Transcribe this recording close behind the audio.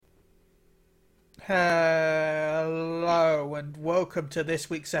Hello and welcome to this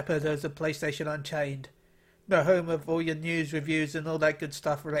week's episode of PlayStation Unchained, the home of all your news, reviews and all that good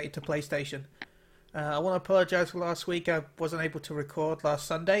stuff related to PlayStation. I want to apologise for last week. I wasn't able to record last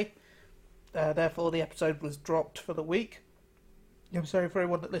Sunday, therefore the episode was dropped for the week. I'm sorry for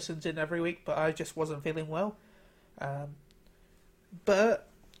everyone that listens in every week, but I just wasn't feeling well. But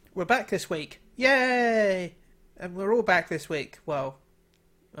we're back this week. Yay! And we're all back this week. Well,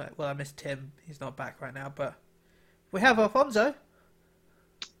 I miss Tim. He's not back right now, but we have Alfonso.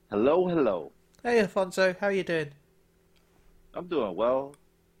 Hello, hello. Hey, Alfonso. How are you doing? I'm doing well.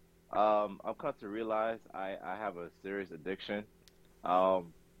 I've come to realize I have a serious addiction. I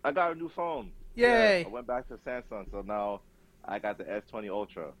got a new phone. Yeah, Yay! I went back to Samsung, so now I got the S20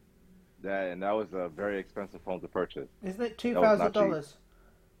 Ultra. That was a very expensive phone to purchase. Isn't it two That was thousand not cheap.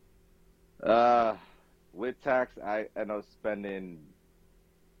 dollars? With tax, I end up spending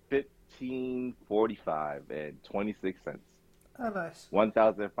 1545 and 26 cents. Oh, nice.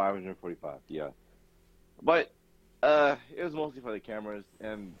 1545. Yeah. But it was mostly for the cameras,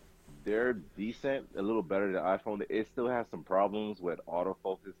 and they're decent, a little better than iPhone. It still has some problems with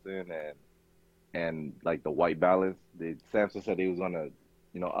autofocusing and like the white balance. The Samsung said they was gonna,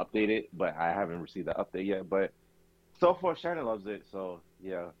 update it, but I haven't received the update yet. But so far, Shannon loves it, so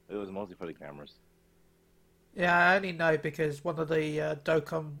yeah, it was mostly for the cameras. Yeah, I only know because one of the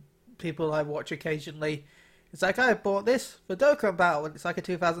Dokkan people I watch occasionally is like, I bought this for Dokkan Battle, and it's like a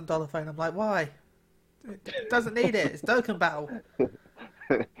 $2,000 phone. I'm like, why? It doesn't need it. It's Dokkan Battle.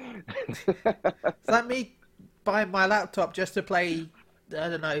 It's like me buying my laptop just to play, I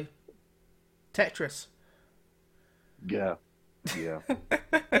don't know, Tetris. Yeah, yeah.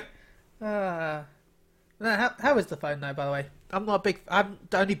 Ah. Now, how is the phone though, by the way? I'm not a big... I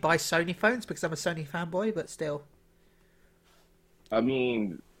only buy Sony phones because I'm a Sony fanboy, but still. I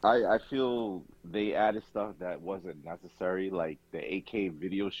mean, I feel they added stuff that wasn't necessary, like the 8K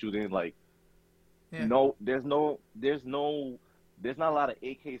video shooting. Like, Yeah. no, there's not a lot of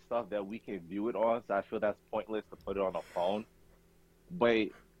 8K stuff that we can view it on. So I feel that's pointless to put it on a phone. But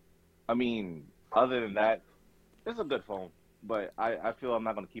I mean, other than that, it's a good phone. But I feel I'm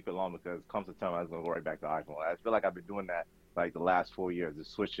not gonna keep it long because come September, I'm gonna go right back to iPhone. I feel like I've been doing that like the last 4 years,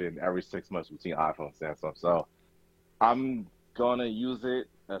 just switching every 6 months between iPhone and Samsung. So I'm gonna use it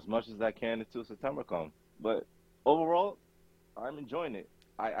as much as I can until September comes. But overall, I'm enjoying it.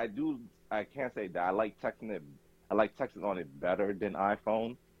 I can't say that I like texting it. I like texting on it better than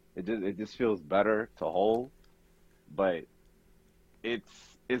iPhone. It just feels better to hold, but it's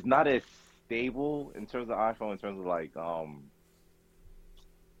not as stable in terms of iPhone in terms of like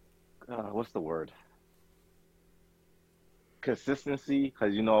what's the word, consistency,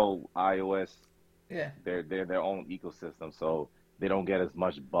 because iOS, Yeah. they're their own ecosystem, so they don't get as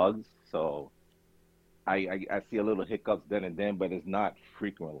much bugs. So I see a little hiccups then and then, but it's not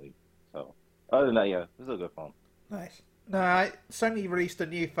frequently. So other than that, yeah, this is a good phone. Nice. No, Sony released a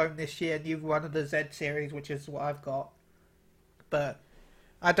new phone this year, new one of the Z series, which is what I've got. But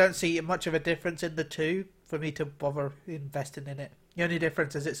I don't see much of a difference in the two for me to bother investing in it. The only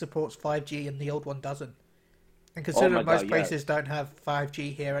difference is it supports 5G and the old one doesn't. And Oh considering my most God, yeah. places don't have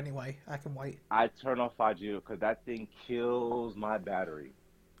 5G here anyway, I can wait. I turn off 5G because that thing kills my battery.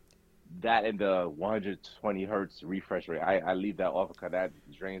 That and the 120 hertz refresh rate, I leave that off because that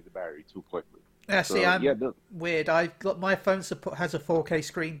drains the battery too quickly. Yeah, see, So yeah, I'm weird. I've got my phone has a 4K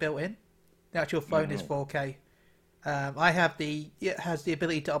screen built in. The actual phone is mhm. 4K. It has the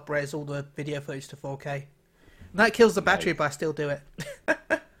ability to upres all the video footage to 4K. And that kills the battery, Nice. but I still do it.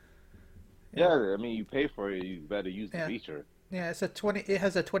 Yeah, Yeah, I mean, you pay for it, you better use the yeah, feature. yeah. It's a 20. It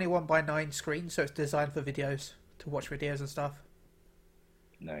has a 21 by 9 screen, so it's designed for videos to watch videos and stuff.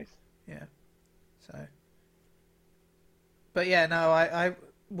 Nice. Yeah. So, but yeah, no, I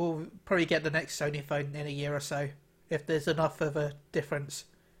will probably get the next Sony phone in a year or so if there's enough of a difference.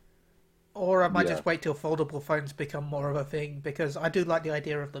 Or I might Yeah. just wait till foldable phones become more of a thing because I do like the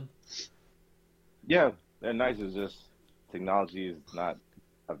idea of them. Yeah, they're nice. It's just technology is not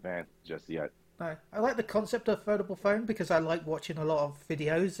advanced just yet. No, I like the concept of foldable phone because I like watching a lot of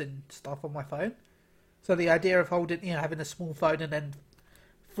videos and stuff on my phone. So the idea of holding, having a small phone and then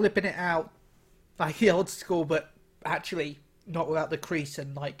flipping it out like the old school, but actually not without the crease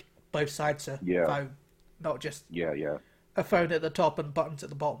and like both sides are Yeah, phone, not just yeah, yeah. a phone at the top and buttons at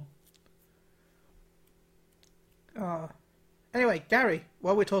the bottom. Anyway, Gary,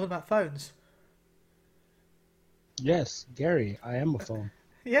 while we're talking about phones, Yes, Gary, I am a phone.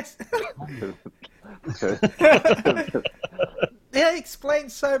 yes, it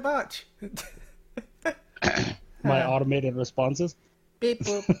explains so much. My Uh, automated responses. Beep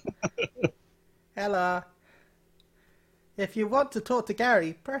boop. Hello. If you want to talk to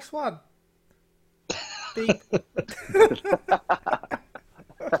Gary, press 1. Beep.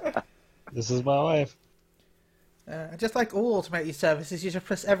 This is my wife. Just like all automated services, you just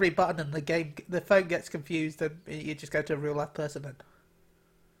press every button and the phone gets confused and you just go to a real life person. And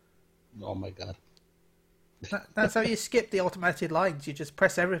Oh my god. that's how you skip the automated lines. You just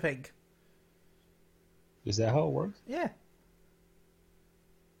press everything. Is that how it works? Yeah.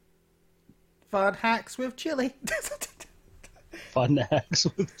 Fun hacks with chili. Fun hacks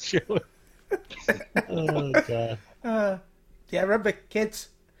with chili. Oh god. Yeah, remember kids.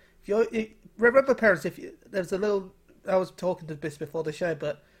 Remember parents. There's a little. I was talking to this before the show,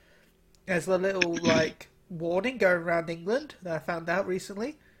 but there's a little like warning going around England that I found out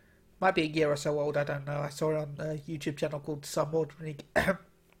recently. Might be a year or so old. I don't know. I saw it on a YouTube channel called Some Ordinary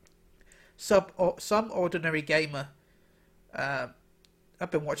Gamer. I've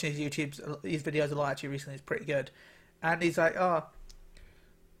been watching these videos a lot actually recently. It's pretty good, and he's like,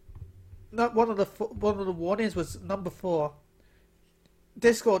 not one of the warnings was number 4.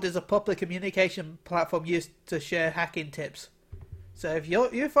 Discord is a public communication platform used to share hacking tips. So if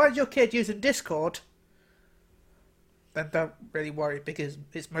you find your kid using Discord, then don't really worry because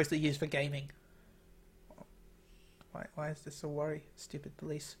it's mostly used for gaming. Why is this a worry? Stupid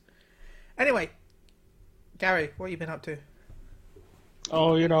police. Anyway, Gary, what have you been up to?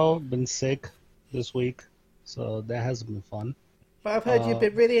 Oh, been sick this week, so that hasn't been fun. But I've heard you've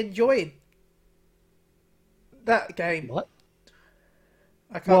been really enjoying that game. What?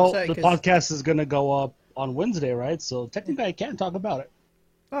 I can't say the podcast is going to go up on Wednesday, right? So technically I can't talk about it.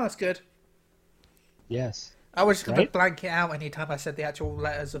 Oh, that's good. Yes. I was just going to Right? blank it out anytime I said the actual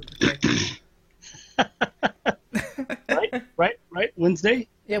letters of the thing. Right? Wednesday?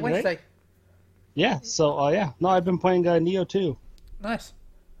 Yeah, Wednesday. Right? Yeah, so, yeah. No, I've been playing Neo 2 Nice.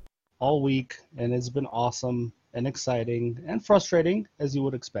 all week, and it's been awesome and exciting and frustrating, as you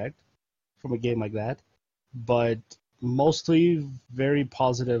would expect from a game like that. But mostly very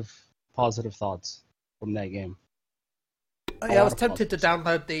positive thoughts from that game. Oh, yeah, I was tempted to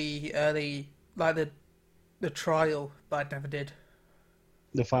download the early, like the trial, but I never did.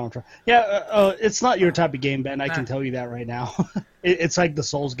 The final trial. Yeah, it's not your type of game, Ben. I Nah. can tell you that right now. It's like the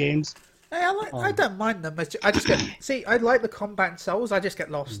Souls games. Hey, I don't mind them. I just get I like the combat in Souls. I just get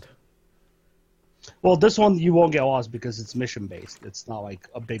lost. Well, this one you won't get lost because it's mission based. It's not like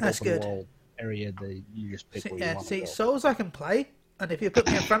a big That's open good. world area that you just pick where you want to go. Souls I can play, and if you put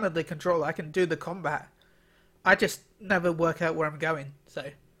me in front of the controller, I can do the combat. I just never work out where I'm going, so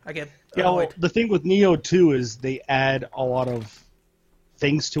I get Yeah, well, annoyed. the thing with Neo 2 is they add a lot of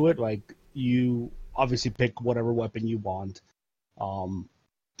things to it. Like, you obviously pick whatever weapon you want.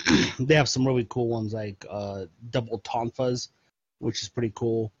 They have some really cool ones like double tonfas, which is pretty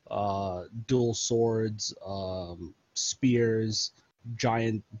cool. Dual swords, spears,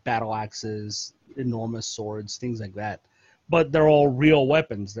 giant battle axes, enormous swords, things like that. But they're all real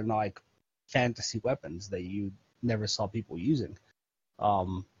weapons. They're not like fantasy weapons that you never saw people using.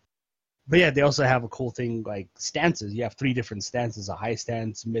 But yeah, they also have a cool thing like stances. You have 3 different stances: a high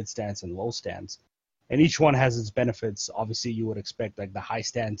stance, mid stance, and low stance. And each one has its benefits. Obviously, you would expect like the high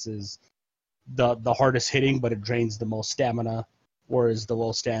stance is the hardest hitting, but it drains the most stamina. Whereas the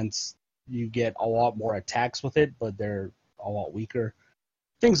low stance, you get a lot more attacks with it, but they're a lot weaker.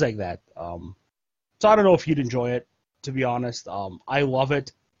 Things like that. So I don't know if you'd enjoy it, to be honest. I love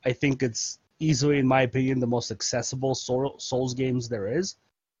it. I think it's easily, in my opinion, the most accessible Souls games there is.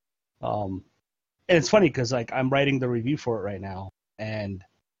 And it's funny because like I'm writing the review for it right now, and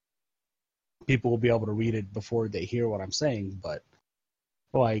people will be able to read it before they hear what I'm saying. But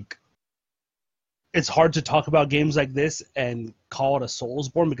like, it's hard to talk about games like this and call it a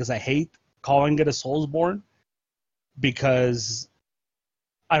Soulsborne because I hate calling it a Soulsborne because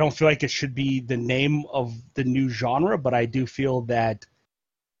I don't feel like it should be the name of the new genre, but I do feel that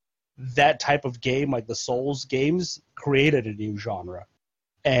that type of game, like the Souls games, created a new genre.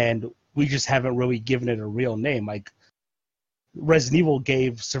 And we just haven't really given it a real name. Like, Resident Evil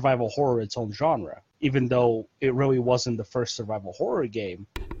gave survival horror its own genre, even though it really wasn't the first survival horror game.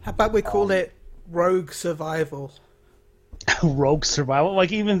 How about we call it Rogue Survival? Rogue survival,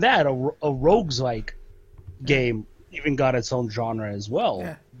 like even that, a rogues-like game even got its own genre as well,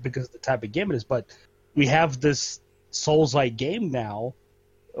 Yeah. because of the type of game it is. But we have this Souls-like game now,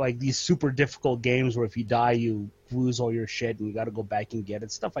 like these super difficult games where if you die, you lose all your shit and you got to go back and get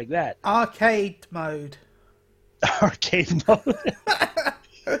it, stuff like that. Arcade mode. Arcade mode.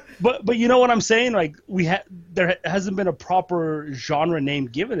 But you know what I'm saying? Like there hasn't been a proper genre name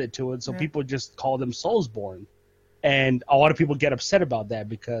given it to it, so people just call them Soulsborne, and a lot of people get upset about that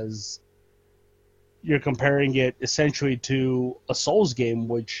because you're comparing it essentially to a Souls game,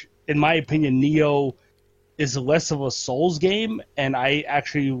 which, in my opinion, Neo is less of a Souls game, and I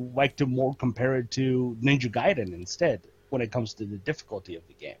actually like to more compare it to Ninja Gaiden instead when it comes to the difficulty of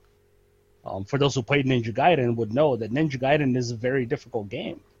the game. For those who played Ninja Gaiden would know that Ninja Gaiden is a very difficult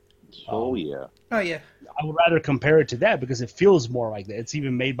game. Oh yeah. Oh yeah. I would rather compare it to that because it feels more like that. It's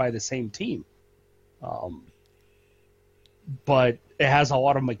even made by the same team. But it has a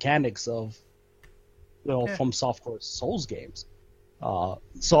lot of mechanics of, from Software's Souls games.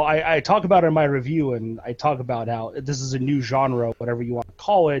 So I talk about it in my review, and I talk about how this is a new genre, whatever you want to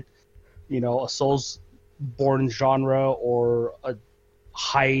call it, a Souls-born genre or a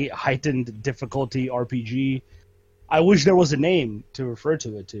heightened difficulty RPG. I wish there was a name to refer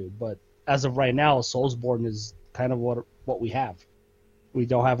to it to, but as of right now, Soulsborne is kind of what we have. We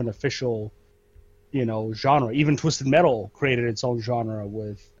don't have an official, genre. Even Twisted Metal created its own genre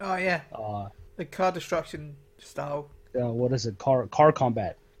with. Oh yeah. The car destruction style. What is it? Car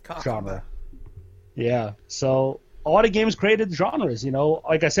combat Car genre. combat. Yeah. So a lot of games created genres.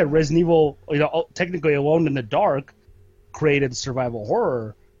 Like I said, Resident Evil, technically Alone in the Dark, created survival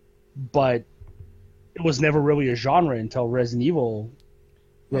horror, but it was never really a genre until Resident Evil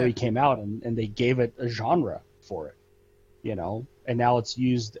really came out, and they gave it a genre for it, and now it's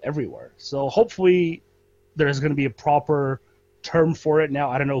used everywhere. So hopefully there's going to be a proper term for it now.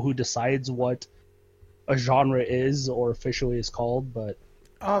 I don't know who decides what a genre is or officially is called, but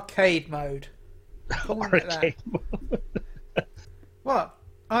arcade mode. Arcade mode. What?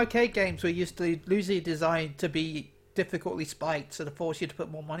 Arcade games were used to loosely designed to be difficultly spiked, so to force you to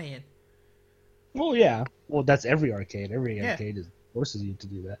put more money in. Well, yeah. Well, that's every arcade. Every arcade forces you to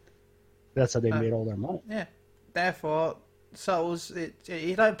do that. That's how they made all their money. Yeah. Therefore, Souls,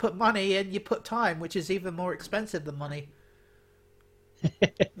 you don't put money in, you put time, which is even more expensive than money.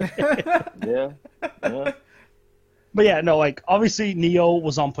 Yeah. But yeah, no, like, obviously Neo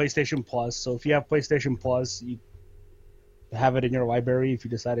was on PlayStation Plus, so if you have PlayStation Plus, you have it in your library if you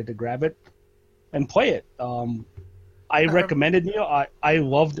decided to grab it and play it. I recommended Neo. I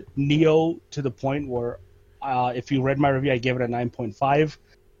loved Neo to the point where, if you read my review, I gave it a 9.5.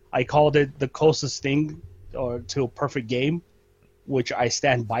 I called it the closest thing to a perfect game, which I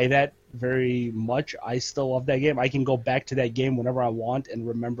stand by that very much. I still love that game. I can go back to that game whenever I want and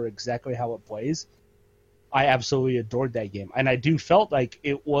remember exactly how it plays. I absolutely adored that game, and I do felt like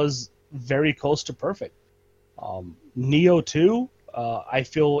it was very close to perfect. Neo 2, I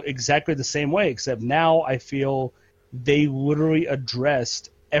feel exactly the same way, except now I feel they literally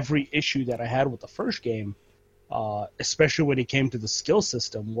addressed every issue that I had with the first game, especially when it came to the skill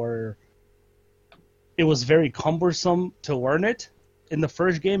system, where it was very cumbersome to learn it in the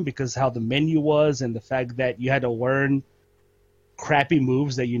first game because how the menu was and the fact that you had to learn crappy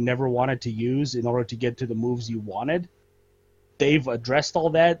moves that you never wanted to use in order to get to the moves you wanted. They've addressed all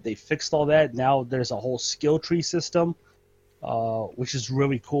that. They fixed all that. Now there's a whole skill tree system, which is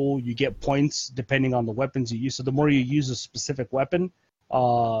really cool. You get points depending on the weapons you use. So the more you use a specific weapon,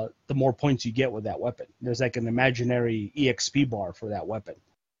 the more points you get with that weapon. There's like an imaginary EXP bar for that weapon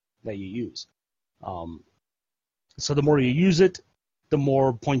that you use. So the more you use it, the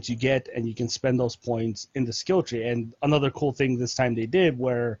more points you get, and you can spend those points in the skill tree. And another cool thing this time they did,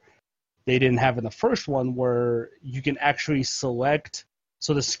 where they didn't have in the first one, where you can actually select.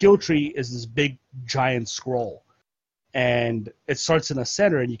 So the skill tree is this big giant scroll, and it starts in the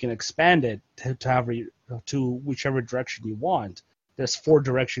center, and you can expand it to whichever direction you want. There's 4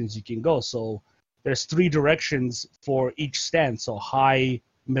 directions you can go. So there's 3 directions for each stance. So high,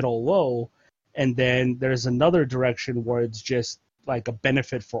 middle, low, and then there's another direction where it's just like a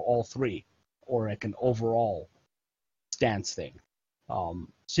benefit for all 3, or like an overall stance thing.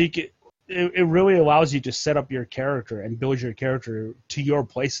 So you can. It really allows you to set up your character and build your character to your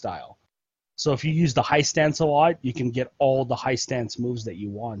play style. So if you use the high stance a lot, you can get all the high stance moves that you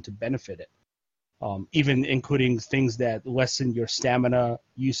want to benefit it, even including things that lessen your stamina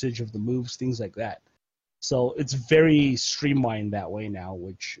usage of the moves, things like that. So it's very streamlined that way now,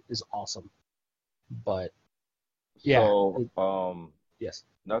 which is awesome. But yeah. So, yes.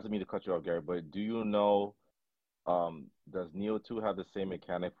 Not to mean to cut you off, Gary, but do you know, does Neo 2 have the same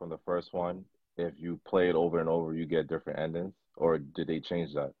mechanic from the first one? If you play it over and over, you get different endings, or did they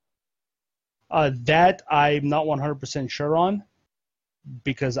change that? That I'm not 100% sure on,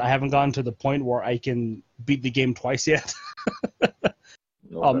 because I haven't gotten to the point where I can beat the game twice yet.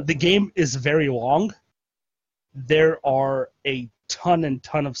 Okay. The game is very long. There are a ton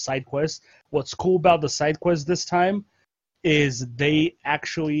of side quests. What's cool about the side quests this time is they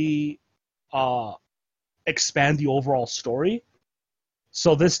actually expand the overall story.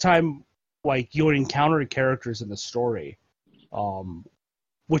 So this time, like you'll encounter characters in the story,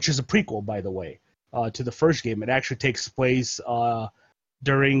 which is a prequel, by the way, to the first game. It actually takes place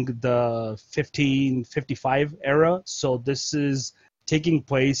during the 1555 era. So this is taking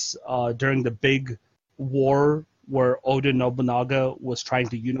place during the big war where Oda Nobunaga was trying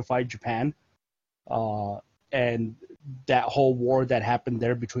to unify Japan. And that whole war that happened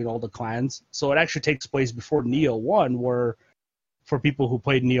there between all the clans. So it actually takes place before Neo 1, where for people who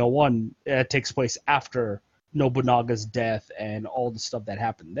played Neo 1, it takes place after Nobunaga's death and all the stuff that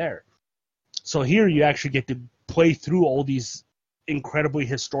happened there. So here you actually get to play through all these incredibly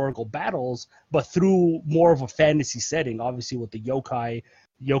historical battles, but through more of a fantasy setting, obviously with the yokai.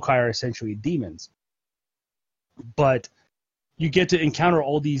 Yokai are essentially demons. But you get to encounter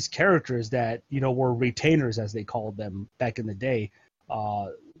all these characters that, you know, were retainers, as they called them back in the day,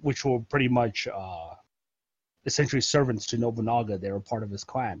 which were pretty much essentially servants to Nobunaga. They were part of his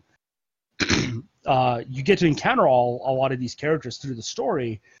clan. You get to encounter a lot of these characters through the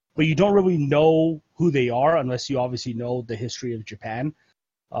story, but you don't really know who they are unless you obviously know the history of Japan.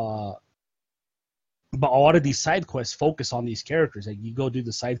 But a lot of these side quests focus on these characters. Like, you go do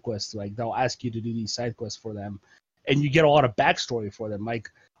the side quests, like they'll ask you to do these side quests for them, and you get a lot of backstory for them. Like,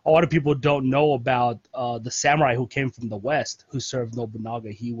 a lot of people don't know about the samurai who came from the West who served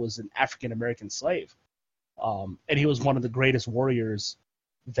Nobunaga. He was an African American slave, and he was one of the greatest warriors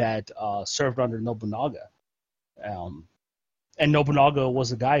that served under Nobunaga. And Nobunaga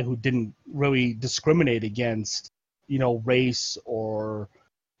was a guy who didn't really discriminate against, you know, race or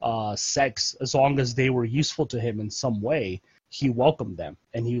sex. As long as they were useful to him in some way, he welcomed them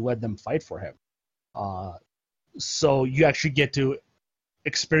and he let them fight for him. So you actually get to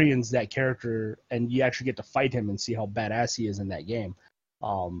experience that character, and you actually get to fight him and see how badass he is in that game.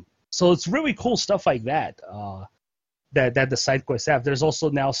 So it's really cool stuff like that. That the side quests have. There's also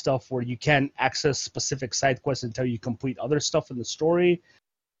now stuff where you can't access specific side quests until you complete other stuff in the story.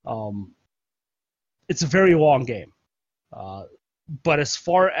 It's a very long game. But as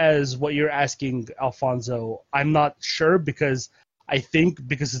far as what you're asking, Alfonso, I'm not sure, because I think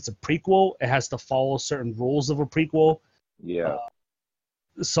because it's a prequel, it has to follow certain rules of a prequel. Yeah.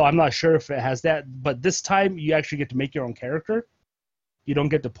 So I'm not sure if it has that. But this time, you actually get to make your own character. You don't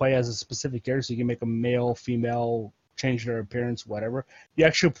get to play as a specific character, so you can make a male, female, change their appearance, whatever. You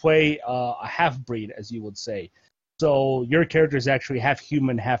actually play a half-breed, as you would say. So your character is actually half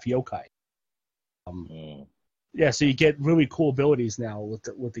human, half yokai. Yeah, so you get really cool abilities now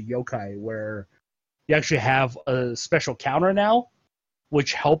with the yokai, where you actually have a special counter now,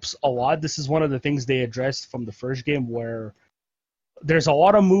 which helps a lot. This is one of the things they addressed from the first game, where there's a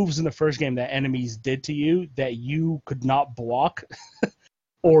lot of moves in the first game that enemies did to you that you could not block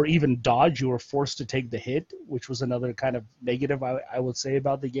or even dodge. You were forced to take the hit, which was another kind of negative I would say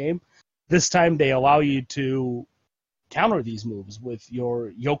about the game. This time they allow you to counter these moves with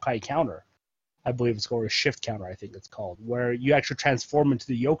your yokai counter. I believe it's called a shift counter, I think it's called, where you actually transform into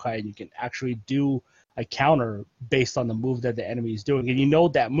the yokai and you can actually do a counter based on the move that the enemy is doing. And you know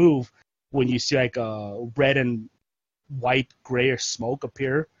that move when you see like a red and white, grayish smoke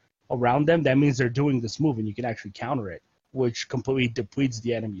appear around them. That means they're doing this move, and you can actually counter it, which completely depletes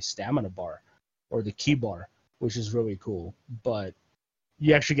the enemy's stamina bar or the ki bar, which is really cool. But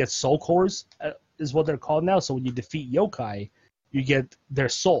you actually get soul cores, is what they're called now. So when you defeat yokai, you get their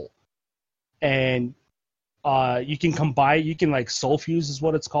soul. And you can combine, you can like soul fuse is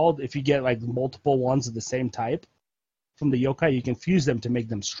what it's called. If you get like multiple ones of the same type from the yokai, you can fuse them to make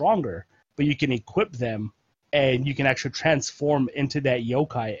them stronger, but you can equip them and you can actually transform into that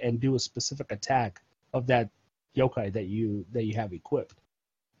yokai and do a specific attack of that yokai that you have equipped.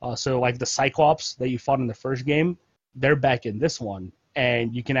 So like the Cyclops that you fought in the first game, they're back in this one,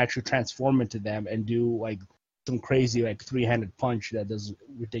 and you can actually transform into them and do like some crazy like three-handed punch that does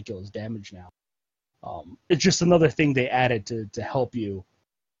ridiculous damage now. It's just another thing they added to help you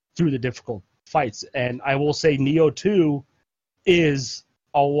through the difficult fights. And I will say Neo 2 is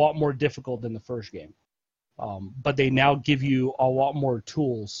a lot more difficult than the first game. But they now give you a lot more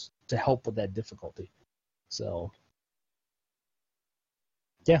tools to help with that difficulty. So,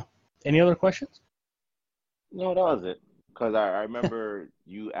 yeah. Any other questions? No, that was it. Because I remember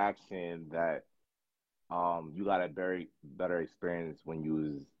you asking that you got a very better experience when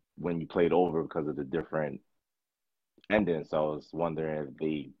you played over because of the different endings. So I was wondering if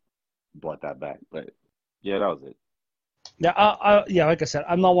they brought that back. But yeah, that was it. Yeah, yeah. Like I said,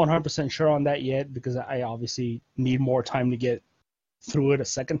 I'm not 100% sure on that yet because I obviously need more time to get through it a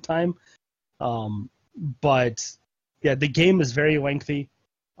second time. But yeah, the game is very lengthy.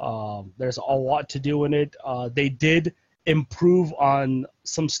 There's a lot to do in it. They did improve on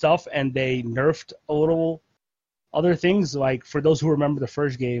some stuff, and they nerfed a little other things. Like, for those who remember the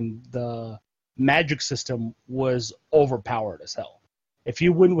first game, the magic system was overpowered as hell. If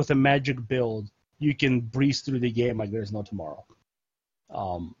you win with a magic build, you can breeze through the game like there's no tomorrow.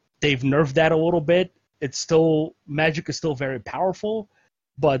 They've nerfed that a little bit. It's still, magic is still very powerful,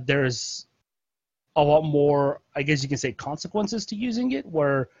 but there's a lot more, I guess you can say, consequences to using it,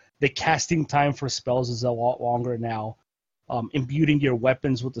 where the casting time for spells is a lot longer now. Imbuing your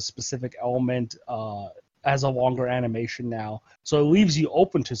weapons with a specific element has a longer animation now. So it leaves you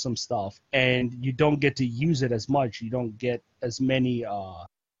open to some stuff, and you don't get to use it as much. You don't get as many,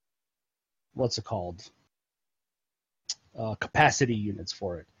 capacity units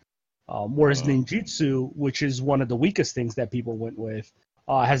for it. Whereas ninjutsu, which is one of the weakest things that people went with,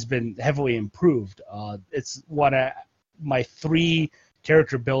 has been heavily improved. It's one of my 3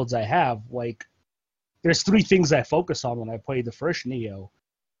 character builds I have. Like, there's 3 things I focus on when I played the first Nioh,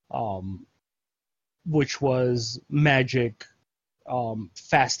 which was magic,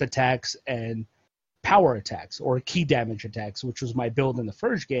 fast attacks, and power attacks, or key damage attacks, which was my build in the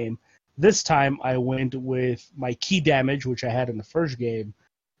first game. This time I went with my key damage, which I had in the first game.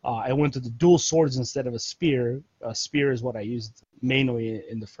 I went to the dual swords instead of a spear. A spear is what I used mainly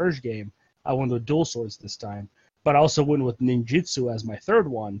in the first game. I went with dual swords this time. But I also went with ninjutsu as my third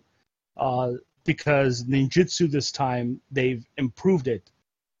one, because ninjutsu this time, they've improved it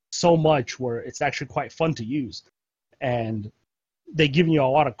so much where it's actually quite fun to use. And they give you a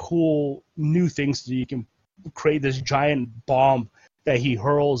lot of cool new things. So you can create this giant bomb that he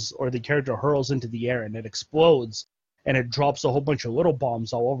hurls, or the character hurls into the air, and it explodes, and it drops a whole bunch of little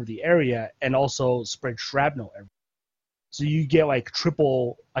bombs all over the area, and also spreads shrapnel everywhere. So you get like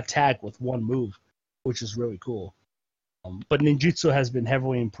triple attack with one move, which is really cool. But ninjutsu has been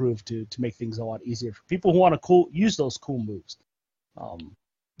heavily improved to make things a lot easier for people who want to use those cool moves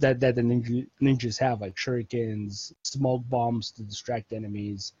that the ninjas have, like shurikens, smoke bombs to distract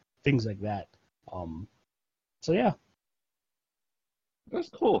enemies, things like that. So yeah, That's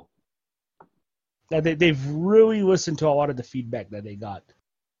cool. They've really listened to a lot of the feedback that they got,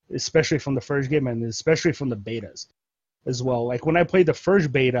 especially from the first game and especially from the betas as well. Like, when I played the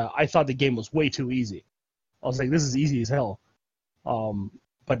first beta, I thought the game was way too easy. I was like, this is easy as hell.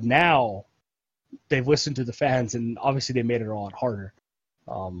 But now they've listened to the fans, and obviously they made it a lot harder.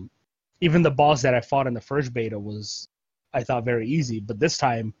 Even the boss that I fought in the first beta was, I thought, very easy. But this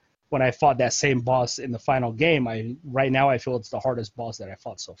time, when I fought that same boss in the final game, right now I feel it's the hardest boss that I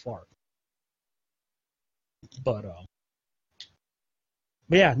fought so far. But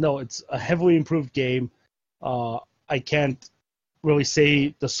yeah, no, it's a heavily improved game. I can't really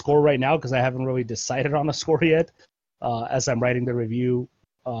say the score right now because I haven't really decided on a score yet. As I'm writing the review.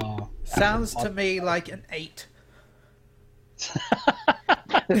 Sounds to me like an 8.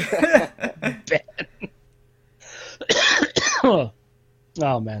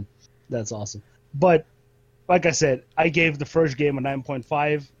 Oh man, that's awesome. But like I said, I gave the first game a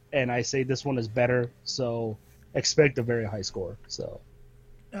 9.5, and I say this one is better, so expect a very high score. So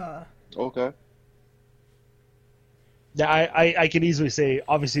Okay. Yeah, I can easily say,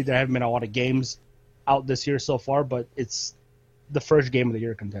 obviously there haven't been a lot of games out this year so far, but it's the first game of the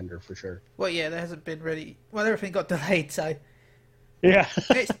year contender for sure. Well, yeah, there hasn't been really. Well, everything got delayed, so yeah.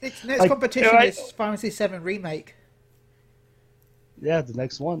 Next competition is Final Fantasy VII Remake. Yeah, the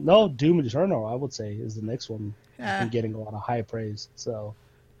next one. No, Doom Eternal, I would say, is the next one. It's been getting a lot of high praise. So,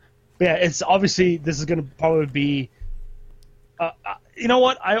 yeah, it's obviously, this is going to probably be. You know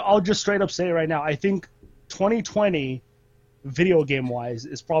what? I'll just straight up say it right now. I think 2020, video game wise,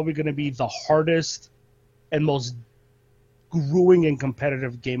 is probably going to be the hardest and most grueling and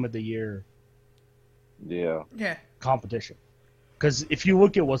competitive game of the year. Yeah. Competition. Because if you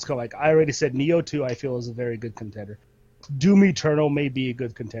look at what's going, like I already said, Nioh 2 I feel is a very good contender. Doom Eternal may be a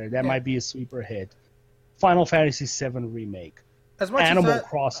good contender. That might be a sleeper hit. Final Fantasy VII Remake. As much Animal as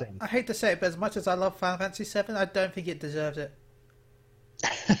Crossing. I hate to say it, but as much as I love Final Fantasy VII, I don't think it deserves it.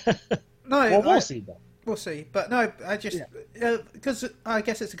 No, well, we'll see though. We'll see, but no, I just because I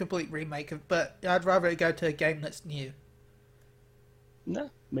guess it's a complete remake, but I'd rather it go to a game that's new. No,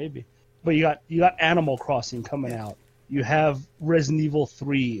 maybe. But you got Animal Crossing coming out. You have Resident Evil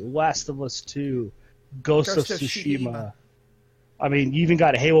 3, Last of Us 2, Ghost of Tsushima. I mean, you even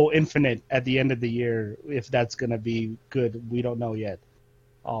got Halo Infinite at the end of the year. If that's going to be good, we don't know yet.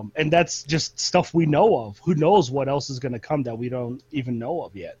 And that's just stuff we know of. Who knows what else is going to come that we don't even know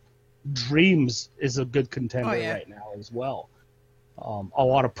of yet. Dreams is a good contender right now as well. A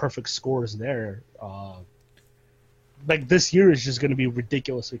lot of perfect scores there. Like this year is just going to be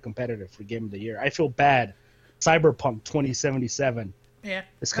ridiculously competitive for Game of the Year. I feel bad Cyberpunk 2077 Yeah.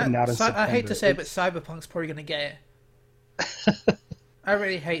 is coming out in September. I hate to say it, but Cyberpunk's probably going to get it. I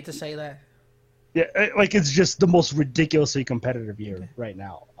really hate to say that. Yeah, like it's just the most ridiculously competitive year right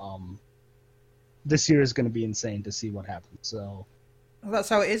now. This year is going to be insane to see what happens. So well, that's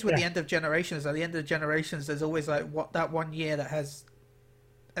how it is with the end of generations. At the end of generations, there's always like that 1 year that has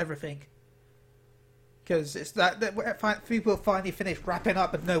everything. Because it's that people finally finish wrapping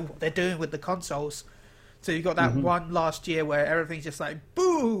up and know what they're doing with the consoles. So you got that one last year where everything's just like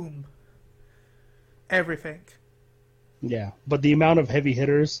boom, everything. Yeah, but the amount of heavy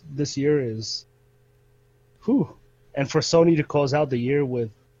hitters this year is, whew. And for Sony to close out the year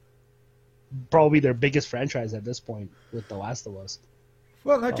with probably their biggest franchise at this point with The Last of Us.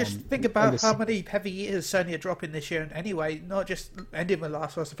 Well, no, just think about how many heavy years Sony are dropping this year. Anyway, not just ending with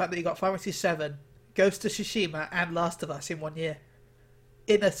Last of Us. The fact that you got Final Fantasy VII, Ghost of Tsushima, and Last of Us in 1 year,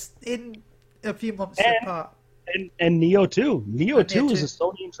 in a few months apart. And Neo 2. Neo 2 is a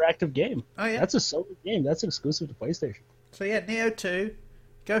Sony interactive game. Oh yeah, that's a Sony game. That's exclusive to PlayStation. So yeah, Neo 2,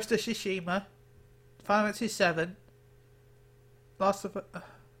 Ghost of Tsushima, Final Fantasy VII, Last of Us.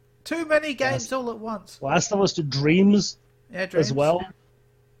 Too many games all at once. Last of Us to Dreams, Dreams as well.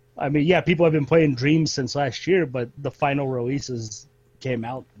 I mean, yeah, people have been playing Dreams since last year, but the final releases came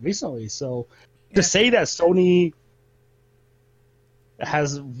out recently. So to say that Sony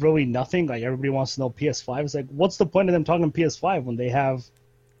has really nothing, like everybody wants to know PS5, it's like, what's the point of them talking PS5 when they have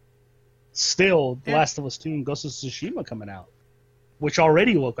still The Last of Us 2 and Ghost of Tsushima coming out, which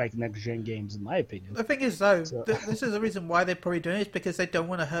already look like next-gen games, in my opinion. The thing is, though, this is the reason why they're probably doing it, is because they don't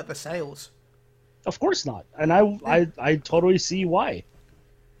want to hurt the sales. Of course not. And I totally see why.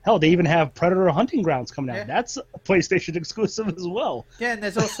 Hell, they even have Predator Hunting Grounds coming out. Yeah. That's a PlayStation exclusive as well. Yeah, and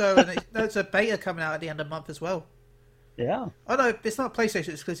there's also there's a beta coming out at the end of the month as well. Yeah. Oh, no, it's not PlayStation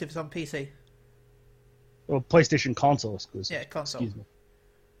exclusive, it's on PC. Well, PlayStation console exclusive. Yeah, console. Excuse me.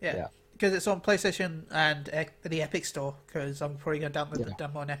 Yeah. Because it's on PlayStation and the Epic Store, because I'm probably going to download the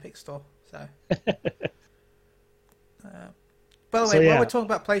demo on Epic Store. So, by the way, while we're talking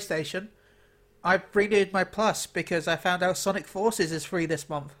about PlayStation, I renewed my Plus because I found out Sonic Forces is free this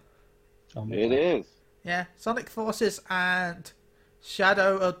month. It is. Yeah, Sonic Forces and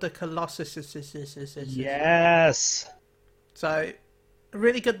Shadow of the Colossus. Yes. So, a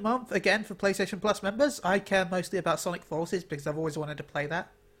really good month again for PlayStation Plus members. I care mostly about Sonic Forces because I've always wanted to play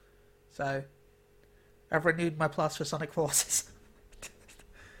that. So, I've renewed my Plus for Sonic Forces.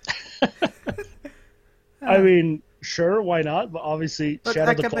 I mean, sure, why not? But obviously, but Shadow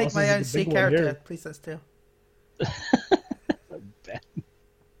I of the can Colossus make my own is the C big character. one here. Please don't steal.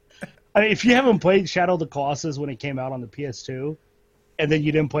 I mean, if you haven't played Shadow of the Colossus when it came out on the PS2, and then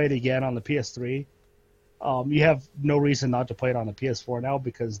you didn't play it again on the PS3, you have no reason not to play it on the PS4 now,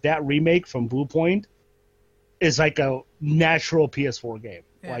 because that remake from Bluepoint is like a natural PS4 game.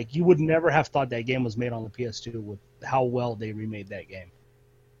 Yeah. Like, you would never have thought that game was made on the PS2 with how well they remade that game.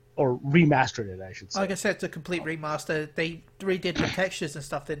 Or remastered it, I should say. Like I said, it's a complete remaster. They redid the textures and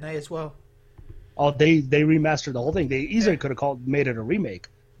stuff, didn't they, as well? Oh, they remastered the whole thing. They easily could have made it a remake,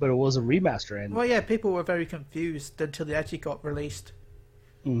 but it was a remaster. And well, yeah, people were very confused until it actually got released.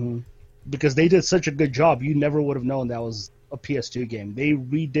 Mm-hmm. Because they did such a good job, you never would have known that was a PS2 game. They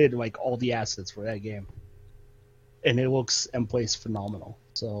redid like all the assets for that game, and it looks and plays phenomenal.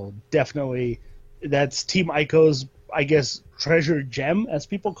 So definitely, that's Team Ico's, I guess, treasure gem, as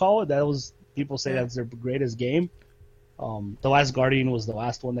people call it. That was, people say that's their greatest game. The Last Guardian was the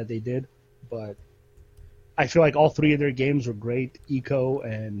last one that they did, but I feel like all three of their games were great. Eco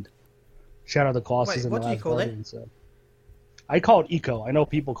and Shadow of the Colossus and The Last Guardian. So I call it Eco. I know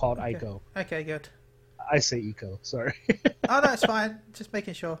people call it Ico. Okay, good. I say Eco. Sorry. Oh, that's fine. Just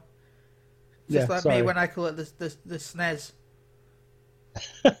making sure. Just like me when I call it the SNES.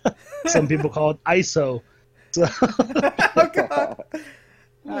 Some people call it ISO. So. Oh god! Oh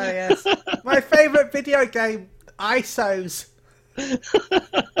yes, my favorite video game, ISOs.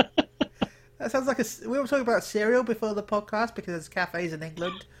 That sounds like we were talking about cereal before the podcast because there's cafes in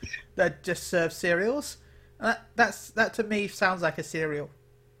England that just serve cereals. And that to me sounds like a cereal.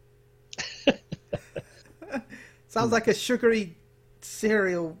 Sounds like a sugary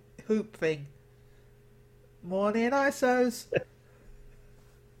cereal hoop thing. Morning ISOs.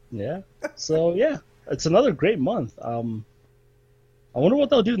 Yeah. So yeah, it's another great month. I wonder what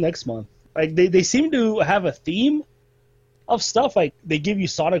they'll do next month. Like they seem to have a theme of stuff. Like they give you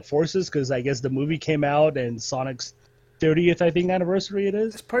Sonic Forces because I guess the movie came out and Sonic's 30th, I think, anniversary it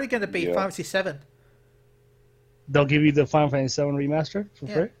is. It's probably going to be Final Fantasy 7. They'll give you the Final Fantasy 7 remaster for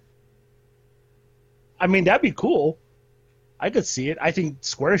free. I mean, that'd be cool. I could see it. I think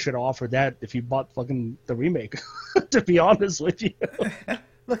Square should offer that if you bought fucking the remake. To be honest with you,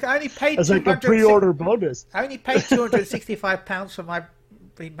 Look, I only paid as like a pre-order bonus. I only paid £265 for my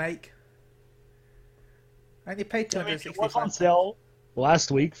remake. I only paid It £265. was on sale last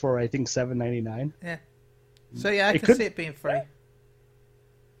week for I think $7.99. Yeah. So yeah, I It can could- see it being free.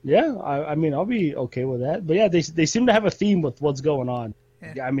 Yeah, I mean I'll be okay with that. But yeah, they seem to have a theme with what's going on.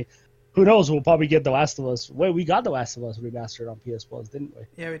 Yeah. I mean, who knows? We'll probably get The Last of Us. Wait, we got The Last of Us remastered on PS Plus, didn't we?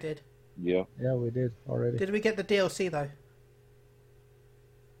 Yeah, we did. Yeah. Yeah, we did already. Did we get the DLC though?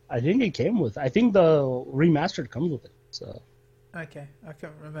 I think it came with. I think the remastered comes with it. So Okay, I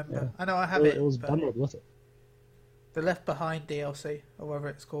can't remember. Yeah. I know I have it. It was but bundled with it. the Left Behind DLC, or whatever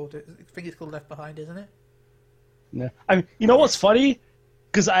it's called. I think it's called Left Behind, isn't it? Yeah. I mean, you know what's funny?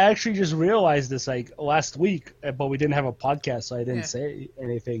 Because I actually just realized this like last week, but we didn't have a podcast, so I didn't Yeah. say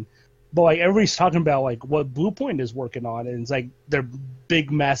anything. But like everybody's talking about like what Bluepoint is working on, and it's like their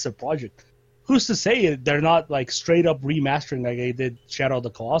big, massive project. Who's to say they're not like straight up remastering like they did Shadow of the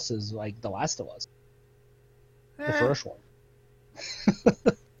Colossus, like The Last of Us, the Eh, first one,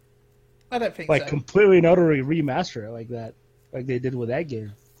 I don't think like so. completely and utterly remaster it like that, like they did with that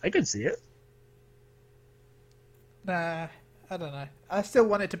game. I could see it. Nah, I don't know. I still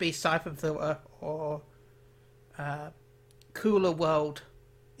want it to be Siphon Filter or Cooler World.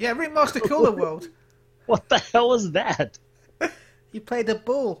 Yeah, remaster Cooler World. What the hell is that? You played a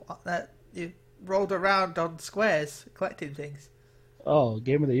ball that you rolled around on squares collecting things. Oh,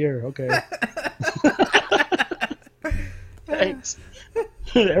 Game of the Year. Okay. Thanks.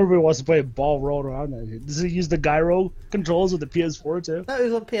 Everybody wants to play a ball rolled around. Does it use the gyro controls with the PS4 too? That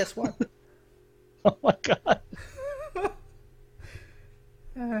was on PS1. Oh my god.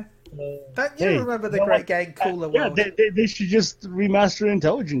 Don't you Hey, remember the you know great what? game Cooler Yeah, World? they should just remaster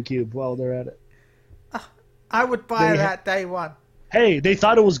Intelligent Cube while they're at it. I would buy they- that day one. Hey, they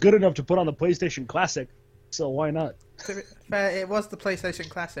thought it was good enough to put on the PlayStation Classic, so why not? To be fair, it was the PlayStation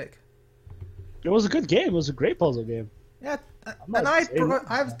Classic. It was a good game. It was a great puzzle game. Yeah, not and I saying brought,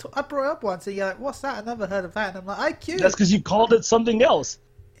 that. I brought it up once, and you're like, "What's that? I never heard of that." And I'm like, "IQ, That's because you called it something else.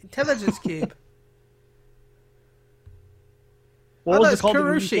 Intelligence Cube." What Oh, was no, it it's called in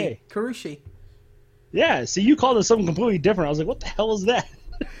the Karushi. UK? Karushi. Yeah, see, you called it something completely different. I was like, what the hell is that?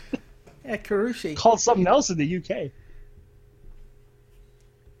 Yeah, Karushi. Called something else in the UK.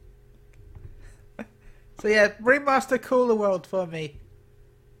 So yeah, remaster Cooler World for me.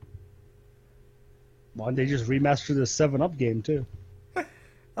 Why don't they just remaster the 7-Up game, too?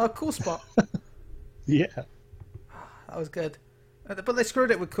 Oh, Cool Spot. Yeah. That was good. But they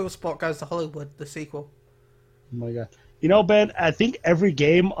screwed it with Cool Spot Goes to Hollywood, the sequel. Oh my god. You know, Ben, I think every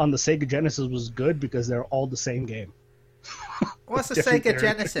game on the Sega Genesis was good because they're all the same game. What's the Different Sega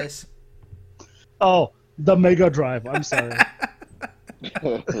characters. Genesis? Oh, the Mega Drive. I'm sorry.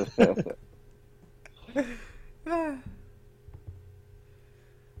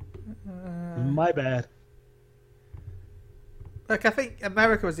 My bad. Look, I think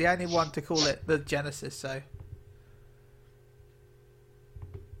America was the only one to call it the Genesis, so...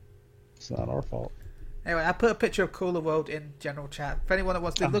 It's not our fault. Anyway, I put a picture of Cooler World in general chat. If anyone that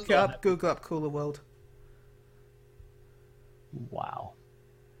wants to I'm look it so up, happy. Google up Cooler World. Wow.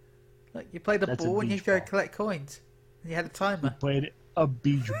 Look, you play the That's a ball and you beach go ball. collect coins. And you had a timer. Played a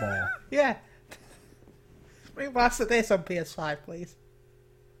beach ball. Yeah. Remaster this on PS5, please.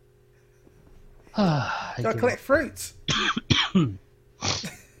 I Gotta give collect fruits.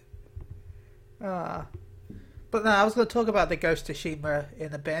 Ah. But no, I was going to talk about the Ghost of Tsushima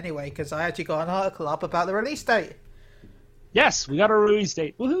in a bit anyway, because I actually got an article up about the release date. Yes, we got a release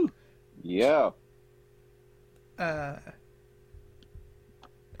date. Woohoo! Yeah.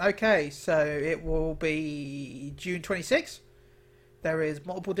 Okay, so it will be June 26th. There is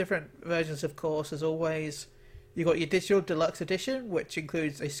multiple different versions, of course, as always. You got your digital deluxe edition, which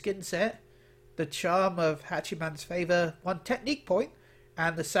includes a skin set, the charm of Hachiman's favor, one technique point,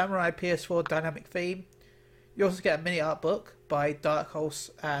 and the Samurai PS4 dynamic theme. You also get a mini art book by Dark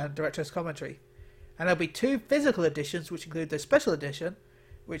Horse and Director's Commentary. And there'll be 2 physical editions, which include the special edition,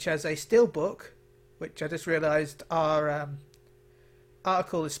 which has a steel book, which I just realised our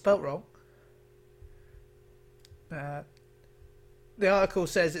article is spelt wrong. The article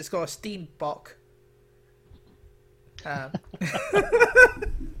says it's got a steam box.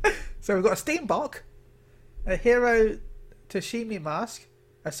 So we've got a steam box, a Hero Toshimi mask,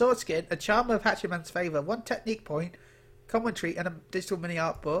 a sword skin, a charm of Hachiman's favor, 1 technique point, commentary, and a digital mini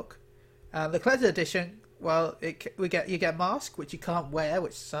art book. The collector's edition, well, you get a mask which you can't wear,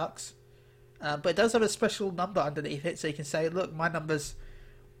 which sucks. But it does have a special number underneath it, so you can say, "Look, my number's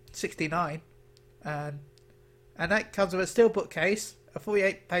 69," and And that comes with a steelbook case, a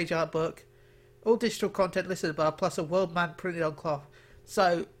 48-page art book, all digital content listed above, plus a world map printed on cloth.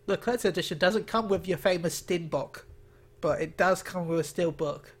 So the collector's edition doesn't come with your famous Stinbook, but it does come with a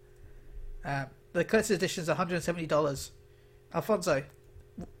steelbook. The collector's edition is $170. Alfonso,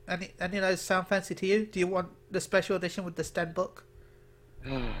 any of those sound fancy to you? Do you want the special edition with the Stenbook?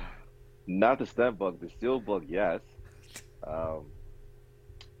 Not the stem book, the steel book, yes.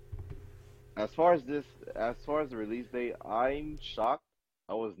 As far as the release date, I'm shocked.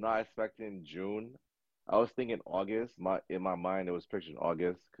 I was not expecting June. I was thinking August. In my mind, it was pictured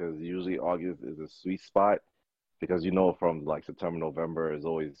August because usually August is a sweet spot because from like September, November is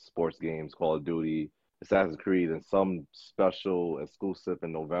always sports games, Call of Duty, Assassin's Creed, and some special exclusive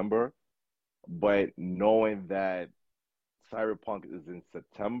in November. But knowing that Cyberpunk is in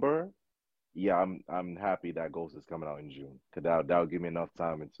September, yeah, I'm happy that Ghost is coming out in June because that'll give me enough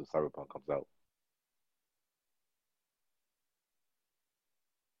time until Cyberpunk comes out.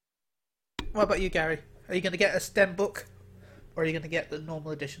 What about you, Gary? Are you going to get a Stenbook, or are you going to get the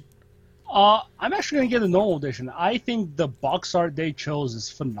normal edition? I'm actually going to get the normal edition. I think the box art they chose is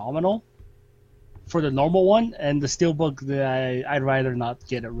phenomenal for the normal one, and the steelbook, I'd rather not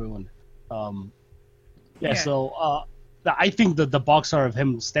get it ruined. So I think the box art of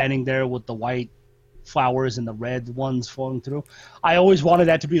him standing there with the white flowers and the red ones flowing through, I always wanted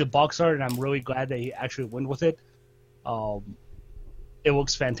that to be the box art, and I'm really glad they actually went with it. It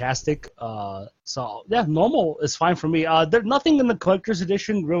looks fantastic. Normal is fine for me. There's nothing in the collector's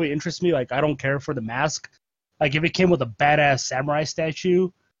edition really interests me. Like, I don't care for the mask. Like, if it came with a badass samurai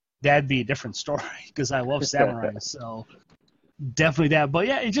statue, that'd be a different story because I love samurai. So definitely that. But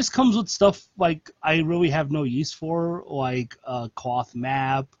yeah, it just comes with stuff like I really have no use for, like a cloth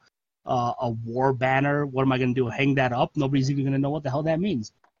map, a war banner. What am I going to do? Hang that up? Nobody's even going to know what the hell that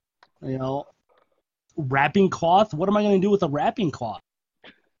means. Wrapping cloth. What am I going to do with a wrapping cloth?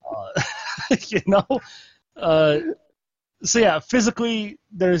 So yeah, physically,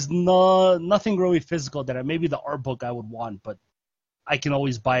 there's nothing really physical that maybe the art book I would want, but I can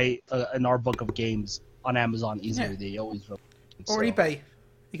always buy an art book of games on Amazon easily. Yeah. They always or eBay.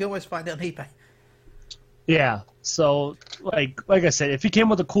 You can always find it on eBay. Yeah. So like I said, if it came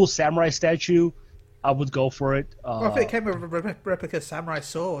with a cool samurai statue, I would go for it. Or if it came with a replica samurai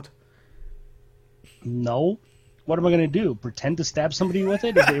sword. No. What am I going to do? Pretend to stab somebody with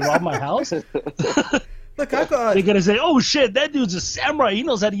it if they rob my house? Look, I've got. They're going to say, "Oh shit, that dude's a samurai. He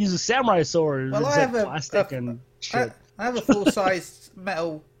knows how to use a samurai sword." Well, I have plastic and shit. I have a full-size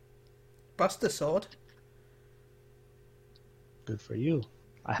metal Buster sword. Good for you.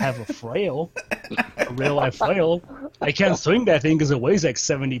 I have a flail, a real-life flail. I can't swing that thing because it weighs like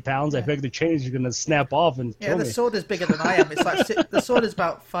 70 pounds. I think the chain is going to snap off and kill me. The sword is bigger than I am. It's like the sword is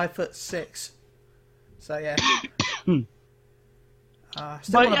about 5'6". So yeah. Still want to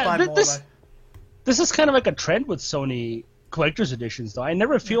buy more though. This is kind of like a trend with Sony collector's editions, though. I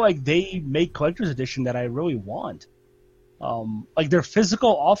never feel like they make collector's edition that I really want. Like their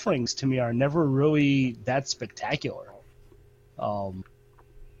physical offerings to me are never really that spectacular.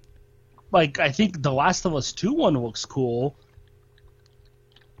 Like I think The Last of Us 2 one looks cool.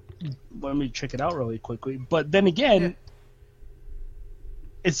 Let me check it out really quickly. But then again,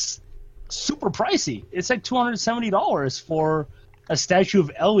 it's super pricey. It's like $270 for a statue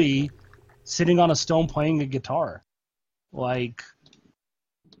of Ellie sitting on a stone playing a guitar. Like,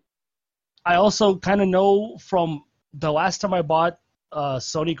 I also kind of know from the last time I bought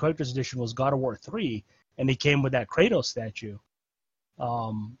Sony Collector's Edition was God of War 3, and it came with that Kratos statue.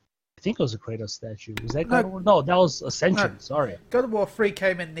 I think it was a Kratos statue. Was that God of War? No, that was Ascension. Sorry. God of War 3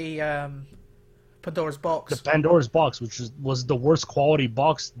 came in the Pandora's box. The Pandora's box, which was the worst quality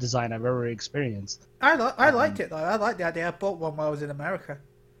box design I've ever experienced. I liked it though. I liked the idea. I bought one while I was in America.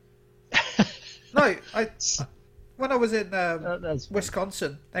 When I was in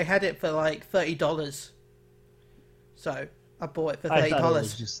Wisconsin, they had it for like $30. So I bought it for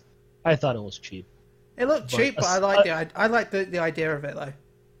 $30. I thought it was cheap. It looked cheap, but I liked the idea of it though.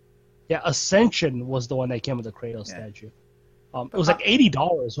 Yeah, Ascension was the one that came with the Kratos statue. It was like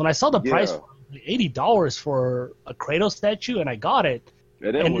 $80 when I saw the price. $80 for a Kratos statue, and I got it.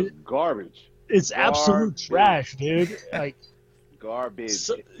 And it was garbage. It's absolute trash, dude. Like garbage.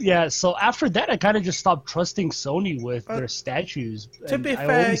 So after that, I kind of just stopped trusting Sony with their statues. To be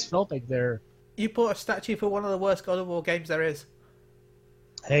fair, I always felt like they're. You bought a statue for one of the worst God of War games there is.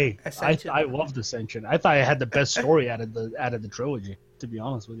 Hey, I loved Ascension. I thought I had the best story out of the trilogy. To be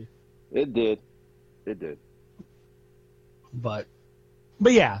honest with you, it did. But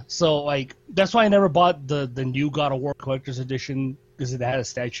yeah, so like that's why I never bought the new God of War Collector's Edition because it had a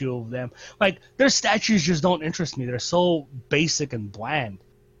statue of them. Like, their statues just don't interest me. They're so basic and bland.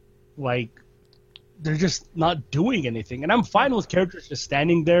 Like, they're just not doing anything. And I'm fine with characters just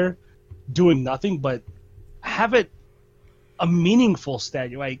standing there doing nothing, but have it a meaningful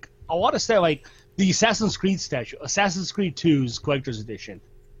statue. Like, I want to say, like, the Assassin's Creed statue, Assassin's Creed 2's Collector's Edition.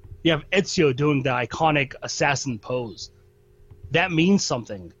 You have Ezio doing the iconic assassin pose. That means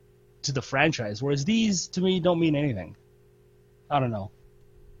something to the franchise, whereas these, to me, don't mean anything. I don't know.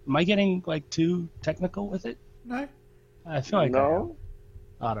 Am I getting, like, too technical with it? No. I feel like No.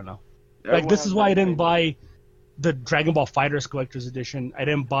 I don't know. Everyone Like, this has is why I their didn't opinion. buy the Dragon Ball FighterZ Collector's Edition. I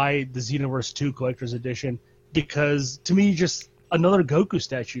didn't buy the Xenoverse 2 Collector's Edition because, to me, just another Goku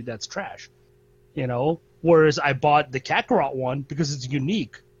statue that's trash. You know? Whereas I bought the Kakarot one because it's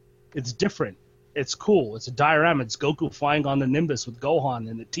unique. It's different. It's cool. It's a diorama. It's Goku flying on the Nimbus with Gohan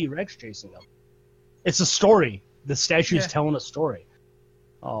and the T-Rex chasing him. It's a story. The statue's telling a story.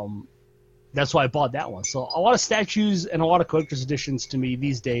 That's why I bought that one. So a lot of statues and a lot of collector's editions to me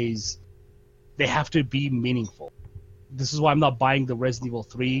these days, they have to be meaningful. This is why I'm not buying the Resident Evil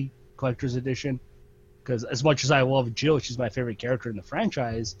 3 collector's edition, because as much as I love Jill, she's my favorite character in the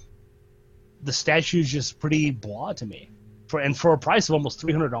franchise, the statue's just pretty blah to me. For a price of almost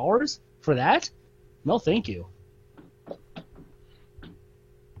 $300 for that, no thank you.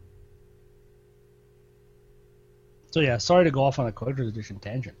 So yeah, sorry to go off on a collector's edition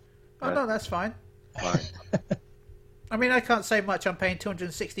tangent. Oh, no, that's fine. Fine. I mean, I can't say much. I'm paying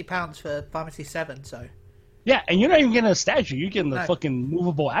 £260 for Pharmacy 7, so... Yeah, and you're not even getting a statue. You're getting the No. fucking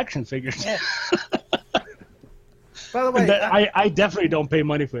movable action figures. Yeah. By the way, I definitely don't pay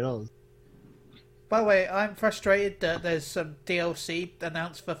money for those. I'm frustrated that there's some DLC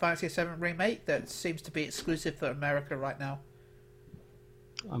announced for Fantasy 7 Remake that seems to be exclusive for America right now.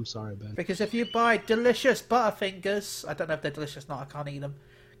 I'm sorry, Ben. Because if you buy delicious Butterfingers, I don't know if they're delicious or not, I can't eat them,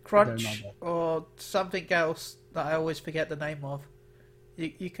 Crunch or something else that I always forget the name of,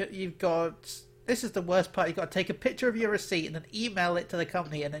 you've got... This is the worst part. You've got to take a picture of your receipt and then email it to the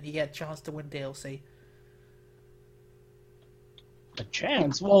company, and then you get a chance to win DLC. A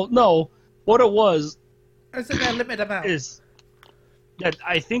chance? Well, no. What it was Isn't there a limited amount? is that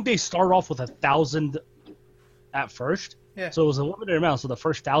I think they start off with 1,000 at first. Yeah. So it was a limited amount, so the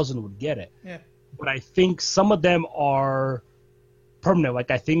first 1,000 would get it. Yeah. But I think some of them are permanent.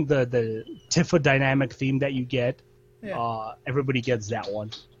 Like, I think the Tifa dynamic theme that you get, everybody gets that one.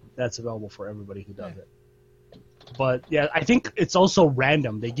 That's available for everybody who does it. But yeah, I think it's also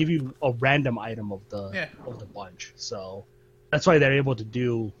random. They give you a random item of the bunch, so that's why they're able to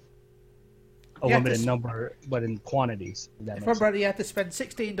do a limited number, but in quantities. If I'm right, you have to spend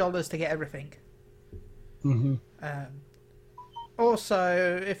 $16 to get everything. Mm-hmm.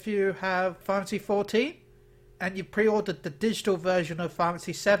 Also, if you have Pharmacy 14 and you pre-ordered the digital version of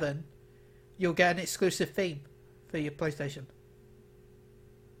Pharmacy 7, you'll get an exclusive theme for your PlayStation.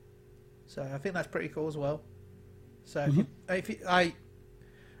 So I think that's pretty cool as well. So I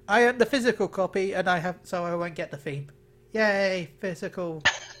own the physical copy, and I won't get the theme. Yay, physical!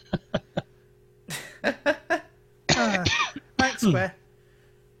 Thanks, Square.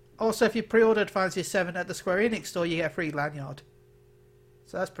 Also, if you pre-ordered Fantasy 7 at the Square Enix store, you get a free lanyard.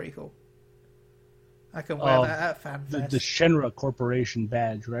 So that's pretty cool. I can wear that at FanFest. The Shenra Corporation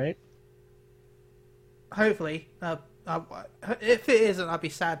badge, right? Hopefully. If it isn't, I'll be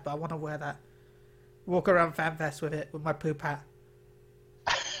sad, but I want to wear that. Walk around FanFest with it, with my poop hat.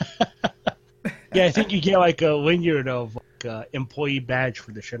 Yeah, I think you get like a lanyard of employee badge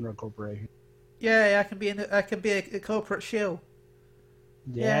for the Shenra Corporation. Yeah, I can be a corporate shield.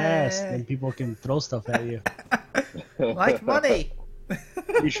 Yes, Yay. then people can throw stuff at you. Like money.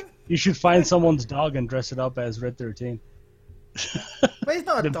 You should find someone's dog and dress it up as Red 13. But he's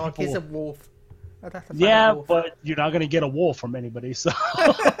not a Then dog, people- he's a wolf. I'd have to find Yeah, a wolf. but you're not gonna get a wool from anybody, so.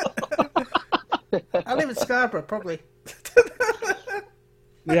 I live in Scarborough, probably.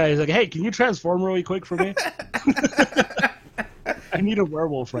 Yeah, he's like, hey, can you transform really quick for me? I need a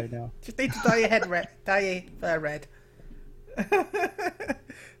werewolf right now. Just need to dye your head red. Dye your fur red.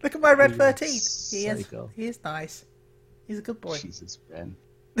 Look at my Red 13. Psycho. He is nice. He's a good boy. Jesus, Ben.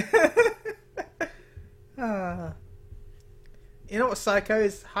 You know what Psycho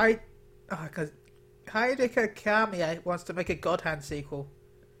is? Hideko Kamiya wants to make a God Hand sequel.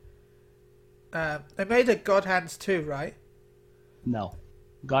 They made a God Hands 2, right? No.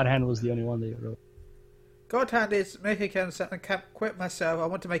 God Hand was the only one they wrote. God Hand is making a I can't quit myself. I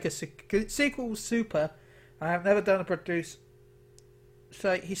want to make a sequel super. I have never done a produce.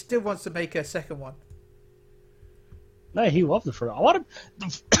 So he still wants to make a second one. No, he loved the first. I wanted.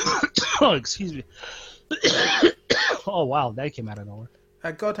 Oh, excuse me. Oh wow, that came out of nowhere.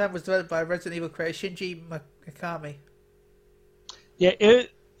 God Hand was developed by Resident Evil creator Shinji Mikami. Yeah,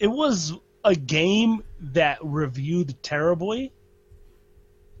 it was a game that reviewed terribly.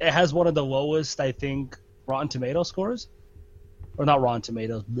 It has one of the lowest, I think, Rotten Tomato scores. Or not Rotten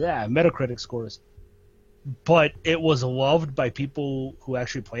Tomatoes, yeah, Metacritic scores. But it was loved by people who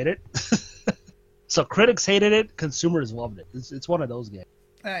actually played it. So critics hated it, consumers loved it. It's one of those games.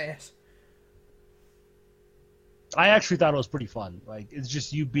 Ah, yes. I actually thought it was pretty fun. Like, it's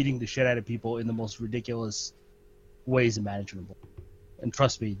just you beating the shit out of people in the most ridiculous ways imaginable. And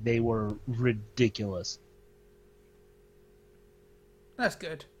trust me, they were ridiculous. That's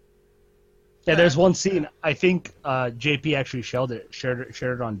good. Yeah, there's one scene, I think JP actually shared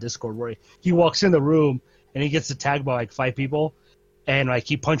it on Discord, where he walks in the room and he gets attacked by like 5 people, and like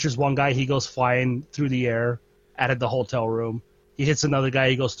he punches one guy, he goes flying through the air out of the hotel room. He hits another guy,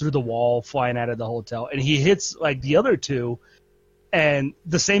 he goes through the wall, flying out of the hotel, and he hits like the other 2, and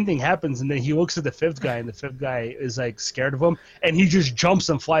the same thing happens, and then he looks at the 5th guy, and the 5th guy is like scared of him, and he just jumps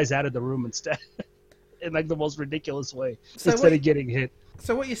and flies out of the room instead, in like the most ridiculous way, So instead what- of getting hit.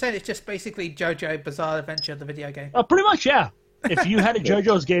 So what you're saying is just basically JoJo Bizarre Adventure, the video game. Pretty much, yeah. If you had a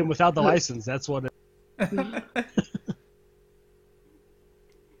JoJo's game without the license, that's what it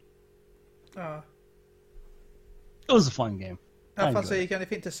Oh. It was a fun game. I Alfonso, enjoyed you got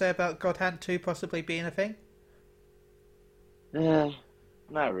anything to say about God Hand 2 possibly being a thing?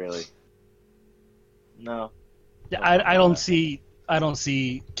 Not really. No. Yeah, I don't see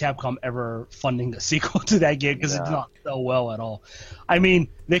Capcom ever funding a sequel to that game because it's No. not so well at all. I mean,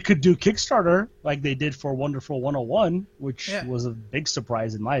 they could do Kickstarter like they did for Wonderful 101, which Yeah. was a big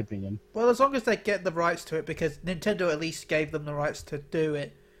surprise in my opinion. Well, as long as they get the rights to it, because Nintendo at least gave them the rights to do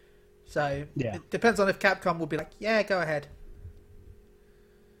it. So, Yeah. it depends on if Capcom will be like, yeah, go ahead.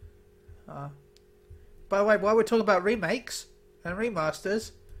 By the way, while we're talking about remakes and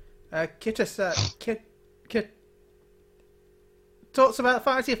remasters, Kit talks about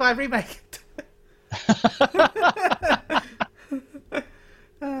Fantasy V Remake.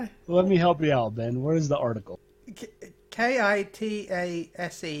 Let me help you out, Ben. Where is the article? Kitase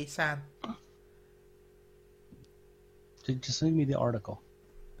San. Just send me the article.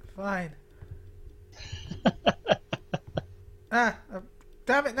 Fine.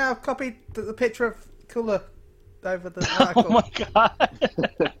 Damn it! Now I've copied the picture of Cooler over the article. Oh my god!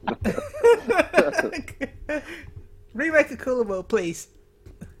 Remake a Cooler World, please.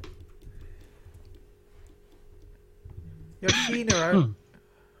 Yoshinaro.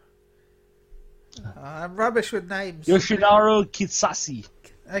 I'm rubbish with names. Yoshinaro Kitsasi.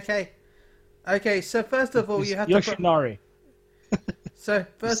 Okay. So first of all, you have to. Yoshinari. So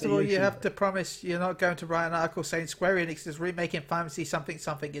first of all, you Yoshino. have to promise you're not going to write an article saying Square Enix is remaking Fantasy something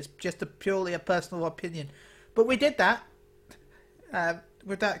something. It's just purely a personal opinion. But we did that.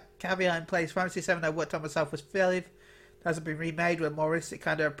 With that caveat in place, Fantasy 7 I worked on myself was failed. It hasn't been remade with a more realistic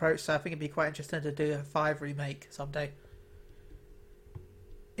kind of approach, so I think it'd be quite interesting to do a 5 remake someday.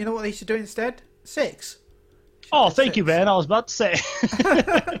 You know what they should do instead? 6. Oh, thank you, man. I was about to say.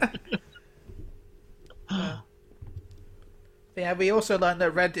 Yeah, we also learned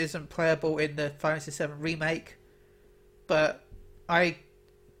that Red isn't playable in the Final Fantasy 7 remake, but I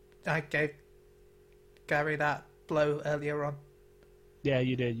gave Gary that blow earlier on. Yeah,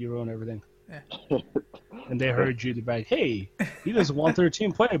 you did. You ruined everything. Yeah. And they heard you. They're like, hey, he doesn't want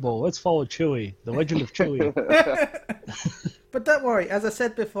 13 playable. Let's follow Chewie, the legend of Chewie. But don't worry, as I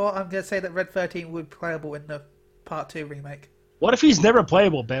said before, I'm going to say that Red 13 will be playable in the Part 2 remake. What if he's never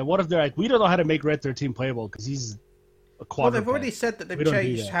playable, Ben? What if they're like, we don't know how to make Red 13 playable because he's a Well, quadruped. they've already said that We they've don't do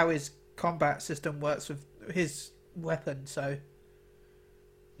changed that. how his combat system works with his weapon, so...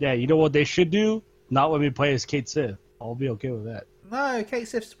 Yeah, you know what they should do? Not let me play as Kate Sith. I'll be okay with that. No, Kate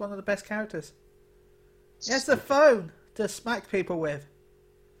Sif's one of the best characters. He has the phone to smack people with.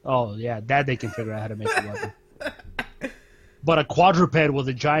 Oh, yeah, that they can figure out how to make a weapon. But a quadruped with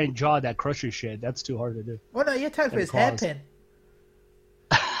a giant jaw that crushes shit, that's too hard to do. Well, no, he attacked with his claws. hairpin.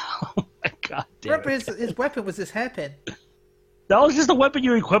 Oh my god damn Remember, it. his weapon was his hairpin. That was just a weapon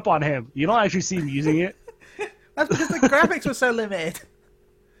you equip on him. You don't actually see him using it. That's because the graphics were so limited.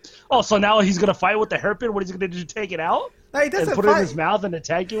 Oh, so now he's gonna fight with the hairpin? What, he's gonna do, take it out? No, he And doesn't put it in fight. his mouth and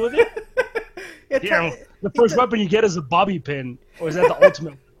attack you with it? He atta- Yeah, the first weapon you get is a bobby pin. Or is that the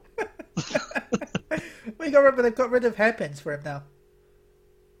ultimate? Well, you got to remember they've got rid of hairpins for him now.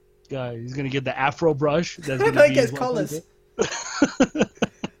 Guy, he's gonna get the afro brush. That's gonna No, he be gets his collars. weapon.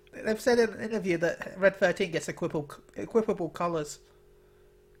 They've said in an interview that Red 13 gets equipable collars.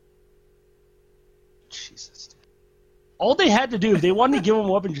 Jesus. All they had to do, if they wanted to give him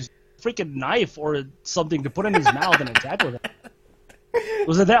a weapon, just freaking knife or something to put in his mouth and attack with it.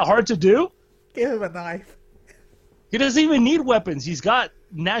 Was it that hard to do? Give him a knife. He doesn't even need weapons. He's got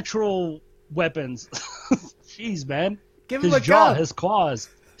natural weapons. Jeez, man. Give him His a jaw, gun. his claws,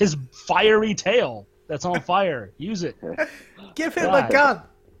 his fiery tail that's on fire. Use it. Give him God. a gun.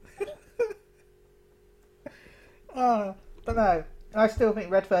 But no, I still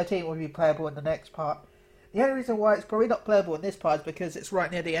think Red 13 will be playable in the next part. The only reason why it's probably not playable in this part is because it's right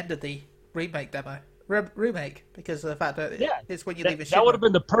near the end of the remake demo. Remake, because of the fact that it's when you leave a ship. That would have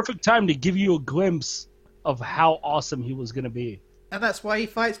been the perfect time to give you a glimpse of how awesome he was going to be. And that's why he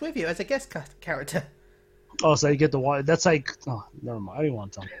fights with you as a guest character. Oh, so you get to watch. That's like, oh, never mind. I didn't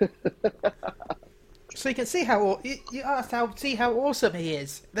want to tell. So you can see how you asked see how awesome he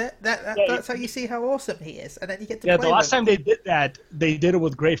is. That's how you see how awesome he is, and then you get to play the last with time they did that, they did it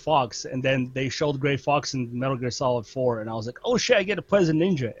with Gray Fox, and then they showed Gray Fox in Metal Gear Solid 4, and I was like, oh shit, I get to play as a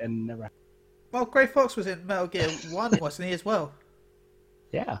ninja, and never. Well, Gray Fox was in Metal Gear 1, wasn't he, as well?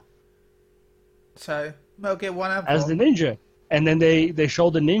 Yeah. So Metal Gear 1 and 4. As the ninja, and then they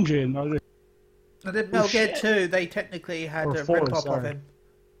showed the ninja in Metal Gear. And then Metal Gear 2, they technically had Or a 4, rip-off of sorry. him.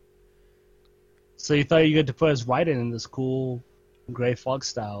 So you thought you get to put as Raiden in this cool Gray Fox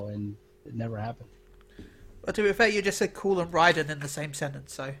style, and it never happened. But to be fair, you just said cool and Raiden in the same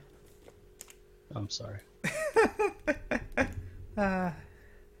sentence, so... I'm sorry.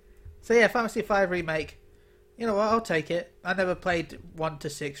 So yeah, Fantasy V Remake. You know what, I'll take it. I never played 1 to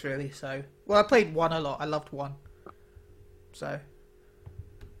 6, really, so... Well, I played 1 a lot. I loved 1. So...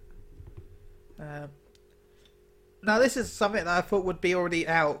 now, this is something that I thought would be already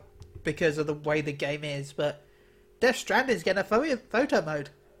out because of the way the game is, but Death Stranding's getting a photo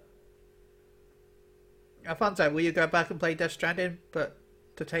mode. Alfonso, will you go back and play Death Stranding, but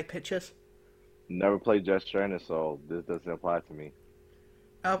to take pictures? Never played Death Stranding, so this doesn't apply to me.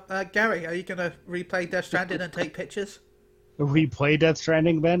 Gary, are you going to replay Death Stranding and take pictures? Replay Death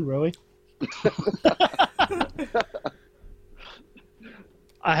Stranding, Ben? Really?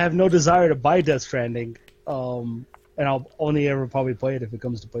 I have no desire to buy Death Stranding, and I'll only ever probably play it if it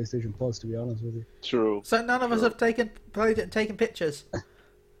comes to PlayStation Plus, to be honest with you. True. So none of us have played it and taken pictures?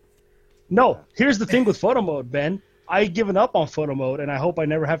 No, here's the thing with photo mode, Ben. I've given up on photo mode, and I hope I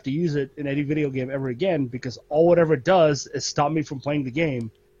never have to use it in any video game ever again, because all whatever it does is stop me from playing the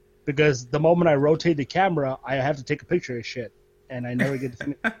game, because the moment I rotate the camera, I have to take a picture of shit, and I never get to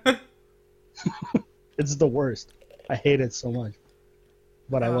finish. It's the worst. I hate it so much,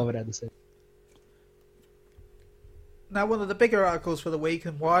 but I love it at the same time. Now, one of the bigger articles for the week,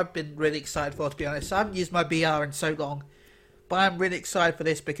 and what I've been really excited for, to be honest, I haven't used my VR in so long, but I'm really excited for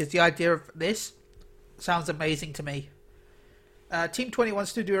this because the idea of this sounds amazing to me. Team 21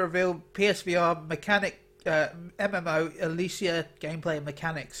 Studio revealed PSVR MMO Alicia gameplay and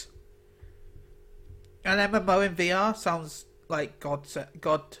mechanics. An MMO in VR sounds like God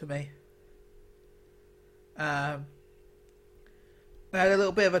to me. They had a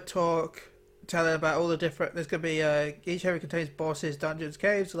little bit of a talk telling about all the different... There's going to be... each area contains bosses, dungeons,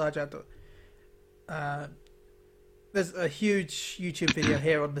 caves, large outdoor... there's a huge YouTube video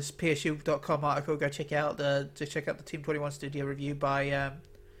here on this PSU.com article. Go check out the Team 21 Studio review by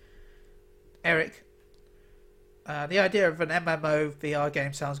Eric. The idea of an MMO VR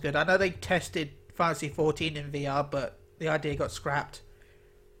game sounds good. I know they tested Fantasy 14 in VR, but the idea got scrapped,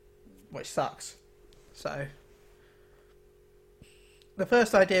 which sucks. So the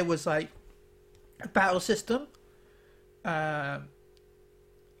first idea was like a battle system,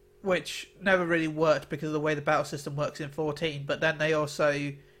 which never really worked because of the way the battle system works in 14. But then they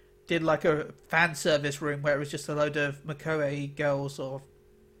also did like a fan service room where it was just a load of Makoe girls or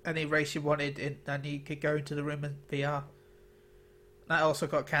any race you wanted, and you could go into the room in VR. That also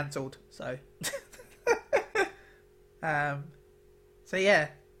got cancelled. So, so yeah,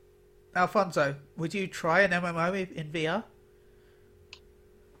 Alfonso, would you try an MMO in VR?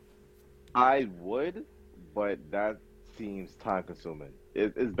 I would, but that seems time consuming.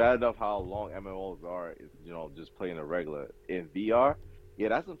 It's bad enough how long MMOs are, just playing a regular. In VR, yeah,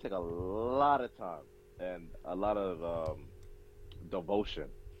 that's gonna take a lot of time and a lot of devotion.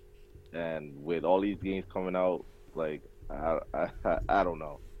 And with all these games coming out, like I don't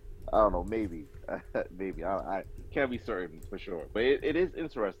know, maybe maybe I can't be certain for sure, but it is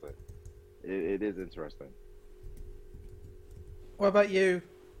interesting. It is interesting. What about you,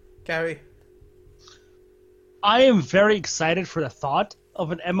 Gary? I am very excited for the thought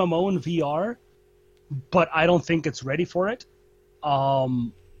of an MMO in VR, but I don't think it's ready for it.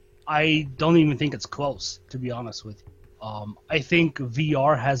 I don't even think it's close, to be honest with you. I think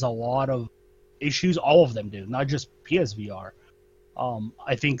VR has a lot of issues. All of them do, not just PSVR.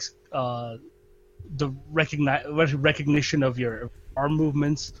 I think the recognition of your arm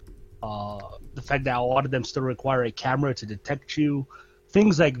movements, the fact that a lot of them still require a camera to detect you,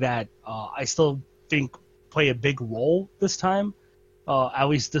 things like that, I still think play a big role this time, at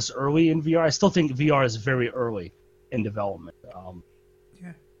least this early in VR. I still think VR is very early in development.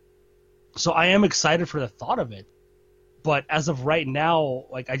 Yeah. So I am excited for the thought of it. But as of right now,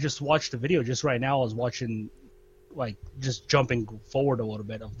 like, I just watched the video just right now. I was watching, like, just jumping forward a little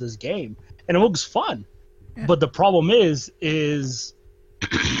bit of this game, and it looks fun. Yeah. But the problem is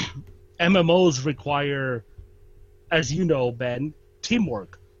MMOs require, as you know, Ben,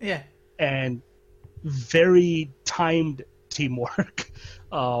 teamwork. Yeah. And very timed teamwork.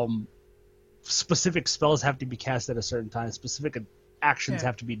 Specific spells have to be cast at a certain time. Specific actions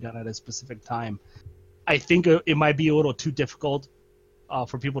have to be done at a specific time. I think it might be a little too difficult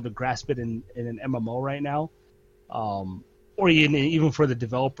for people to grasp it in an MMO right now, or even for the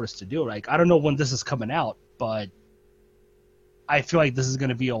developers to do. Like, I don't know when this is coming out, but I feel like this is going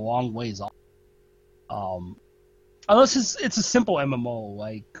to be a long ways off. Unless it's a simple MMO,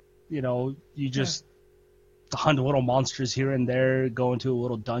 like, you know, you just hunt little monsters here and there, go into a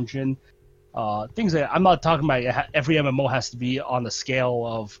little dungeon. Things that I'm not talking about. Every MMO has to be on the scale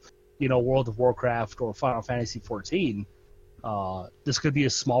of, you know, World of Warcraft or Final Fantasy XIV. This could be a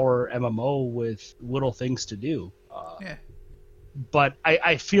smaller MMO with little things to do. But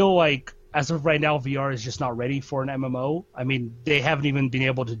I feel like as of right now, VR is just not ready for an MMO. I mean, they haven't even been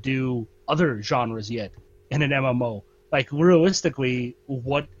able to do other genres yet in an MMO. Like, realistically,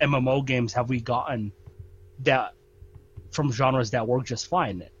 what MMO games have we gotten that from genres that work just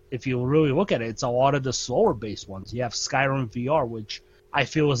fine? If you really look at it, it's a lot of the slower-based ones. You have Skyrim VR, which I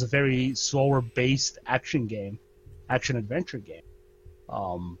feel is a very slower-based action-adventure game.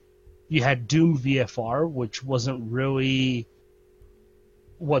 You had Doom VFR, which wasn't really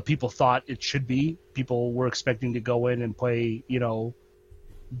what people thought it should be. People were expecting to go in and play, you know,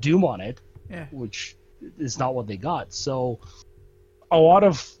 Doom on it, which is not what they got. So a lot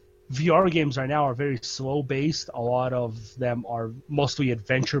of VR games right now are very slow-based. A lot of them are mostly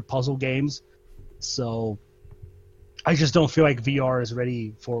adventure puzzle games. So I just don't feel like VR is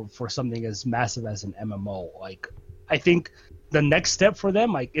ready for something as massive as an MMO. Like, I think the next step for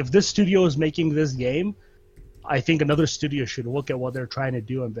them, like, if this studio is making this game, I think another studio should look at what they're trying to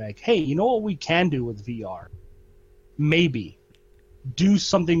do and be like, hey, you know what we can do with VR? Maybe do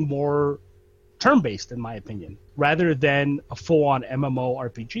something more turn-based, in my opinion. Rather than a full-on MMO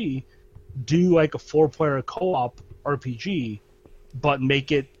RPG, do like a 4-player co-op RPG, but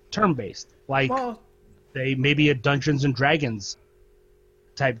make it turn-based. Like, maybe a Dungeons and Dragons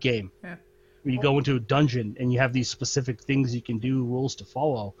type game. Yeah. Where you go into a dungeon and you have these specific things you can do, rules to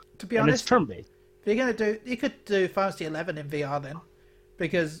follow. To be honest, it's turn-based. If you're gonna do, you could do Fantasy 11 in VR then,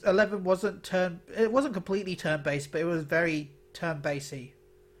 because 11 wasn't completely turn-based, but it was very turn-basedy.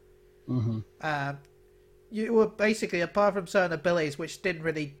 Mm-hmm. You were basically, apart from certain abilities which didn't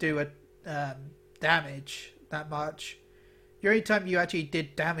really do damage that much, the only time you actually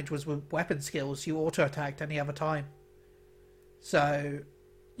did damage was with weapon skills. You auto-attacked any other time. So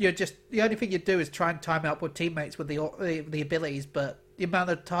you're just, the only thing you do is try and time out with teammates with the abilities, but the amount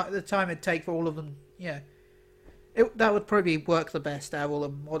of the time it'd take for all of them, that would probably work the best out of all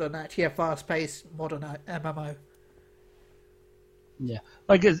of modern, actually a fast-paced modern MMO. Yeah,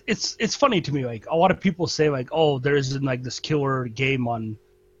 like, it's funny to me. Like, a lot of people say, like, oh, there isn't like this killer game on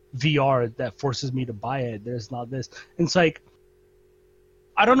VR that forces me to buy it. There's not this. And it's like,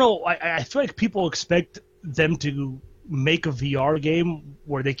 I don't know. I feel like people expect them to make a VR game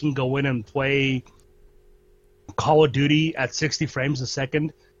where they can go in and play Call of Duty at 60 frames a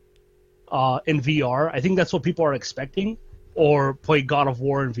second in VR. I think that's what people are expecting. Or play God of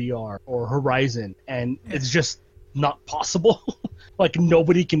War in VR or Horizon, and it's just not possible. Like,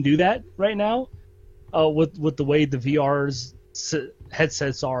 nobody can do that right now with the way the VR's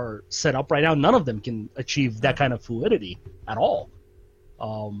headsets are set up right now. None of them can achieve that kind of fluidity at all.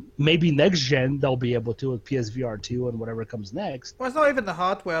 Maybe next gen they'll be able to with PSVR 2 and whatever comes next. Well, it's not even the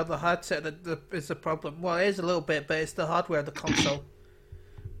hardware, the headset that is the problem. Well, it is a little bit, but it's the hardware of the console.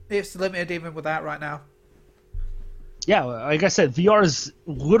 It's limited even with that right now. Yeah, like I said, VR is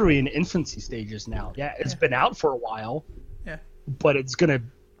literally in infancy stages now. Yeah, it's been out for a while. Yeah. But it's going to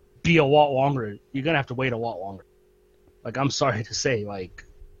be a lot longer. You're going to have to wait a lot longer. Like, I'm sorry to say, like,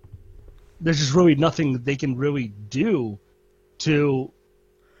 there's just really nothing they can really do to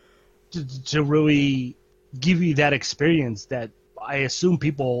really give you that experience that I assume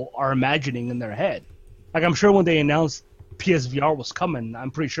people are imagining in their head. Like, I'm sure when they announced PSVR was coming,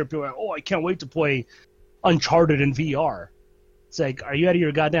 I'm pretty sure people were like, oh, I can't wait to play Uncharted in VR. It's like, are you out of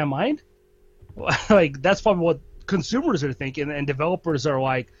your goddamn mind? Like, that's probably what consumers are thinking, and developers are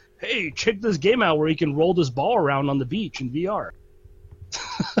like, hey, check this game out where you can roll this ball around on the beach in VR.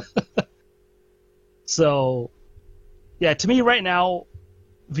 So, yeah, to me right now,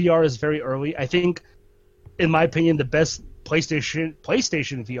 VR is very early. I think, in my opinion, the best PlayStation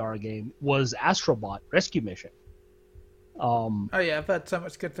VR game was Astrobot Rescue Mission. Oh yeah, I've heard so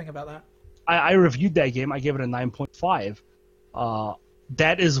much good thing about that. I reviewed that game. I gave it a 9.5.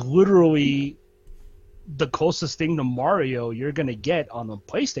 That is literally the closest thing to Mario you're gonna get on a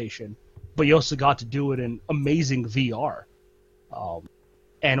PlayStation, but you also got to do it in amazing VR.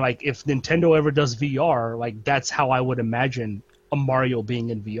 And like, if Nintendo ever does VR, like, that's how I would imagine a Mario being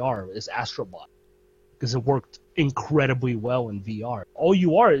in VR, is Astrobot, because it worked incredibly well in VR. All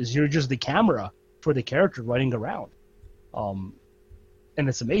you are is you're just the camera for the character running around, and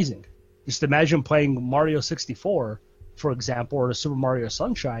it's amazing. Just imagine playing Mario 64, for example, or Super Mario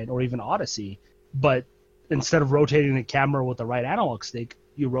Sunshine, or even Odyssey, but instead of rotating the camera with the right analog stick,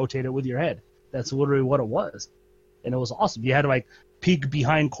 you rotate it with your head. That's literally what it was, and it was awesome. You had to like peek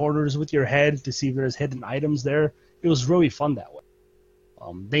behind corners with your head to see if there's hidden items there. It was really fun that way.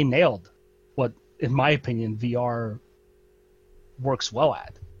 They nailed what, in my opinion, VR works well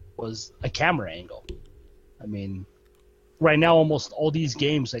at, was a camera angle. I mean, right now almost all these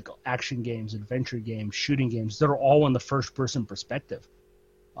games, like action games, adventure games, shooting games, they're all in the first-person perspective.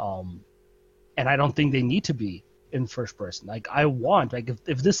 And I don't think they need to be in first person. Like, I want, like,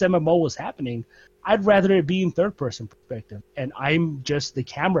 if this MMO was happening, I'd rather it be in third person perspective, and I'm just the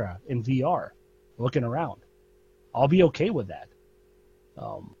camera in VR looking around. I'll be okay with that.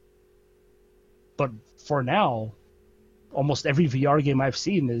 But for now, almost every VR game I've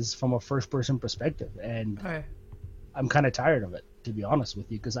seen is from a first person perspective, and I'm kind of tired of it, to be honest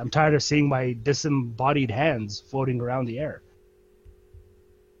with you, because I'm tired of seeing my disembodied hands floating around the air.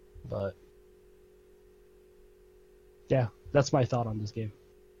 But yeah, that's my thought on this game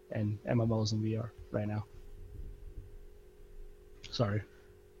and MMOs in VR right now. Sorry.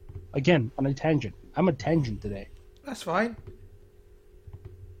 Again, on a tangent. I'm a tangent today. That's fine.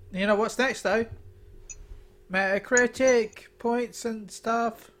 You know what's next, though? Metacritic, points and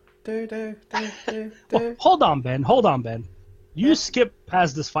stuff. Do. Hold on, Ben. You skipped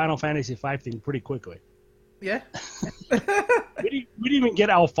past this Final Fantasy V thing pretty quickly. Yeah? we didn't even get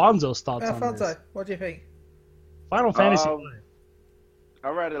Alfonso's thoughts on Alfonso, this. what do you think? Final Fantasy. I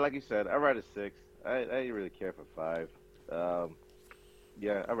read it, like you said, I read a 6. I didn't really care for 5.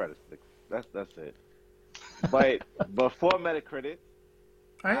 Yeah, I read a 6. That's it. But before Metacritic,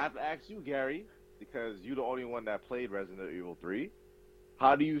 I have to ask you, Gary, because you're the only one that played Resident Evil 3.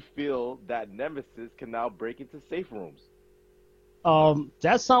 How do you feel that Nemesis can now break into safe rooms?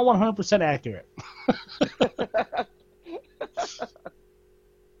 That's not 100% accurate.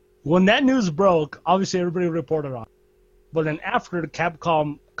 When that news broke, obviously everybody reported on it. But then after, the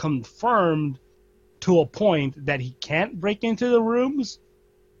Capcom confirmed to a point that he can't break into the rooms,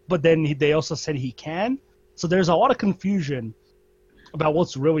 but then they also said he can. So there's a lot of confusion about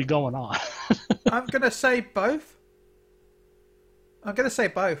what's really going on. I'm going to say both.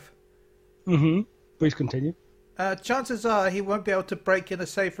 Mm-hmm. Please continue. Chances are he won't be able to break in a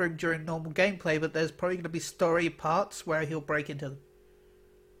safe room during normal gameplay, but there's probably going to be story parts where he'll break into them.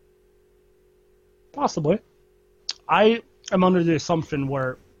 Possibly. I am under the assumption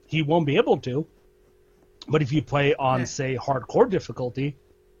where he won't be able to, but if you play on, say, hardcore difficulty,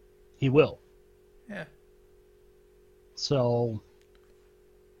 he will. Yeah. So,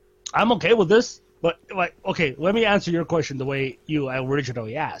 I'm okay with this, but, like, okay, let me answer your question the way you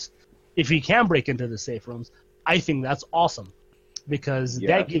originally asked. If he can break into the safe rooms, I think that's awesome, because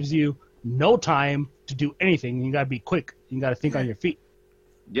that gives you no time to do anything. You gotta be quick. You gotta think on your feet.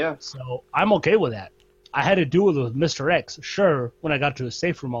 Yeah. So I'm okay with that. I had to do it with Mr. X. Sure, when I got to a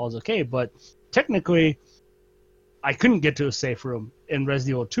safe room, I was okay, but technically, I couldn't get to a safe room in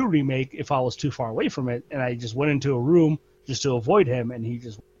Resident Evil 2 Remake if I was too far away from it, and I just went into a room just to avoid him, and he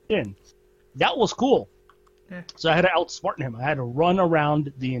just went in. That was cool. Yeah. So I had to outsmart him. I had to run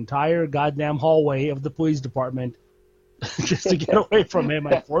around the entire goddamn hallway of the police department just to get away from him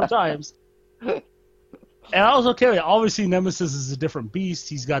like 4 times. And I was okay. Obviously, Nemesis is a different beast.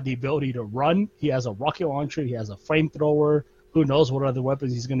 He's got the ability to run. He has a rocket launcher. He has a flamethrower. Who knows what other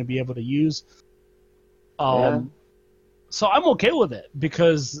weapons he's going to be able to use. So I'm okay with it,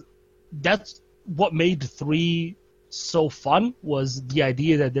 because that's what made 3 so fun, was the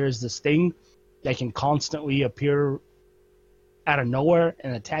idea that there's this thing that can constantly appear out of nowhere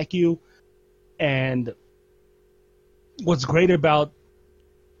and attack you. And what's great about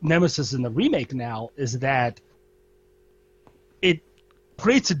Nemesis in the remake now is that it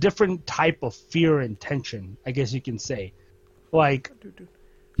creates a different type of fear and tension, I guess you can say. Like,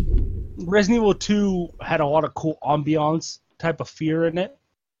 Resident Evil 2 had a lot of cool ambiance type of fear in it.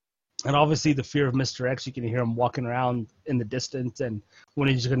 And obviously the fear of Mr. X, you can hear him walking around in the distance and when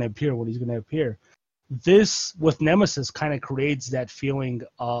he's going to appear. This, with Nemesis, kind of creates that feeling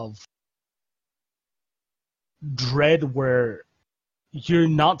of dread where you're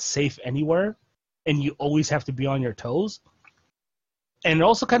not safe anywhere and you always have to be on your toes. And it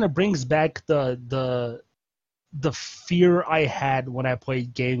also kind of brings back the fear I had when I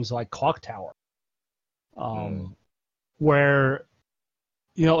played games like Clock Tower. Where,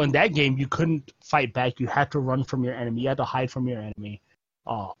 you know, in that game, you couldn't fight back. You had to run from your enemy. You had to hide from your enemy.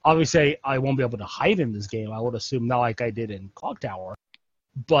 Obviously, I won't be able to hide in this game. I would assume not like I did in Clock Tower.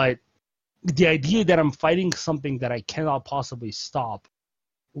 But the idea that I'm fighting something that I cannot possibly stop,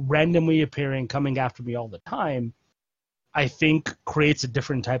 randomly appearing, coming after me all the time, I think creates a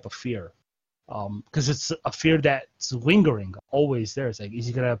different type of fear. Because it's a fear that's lingering, always there. It's like, is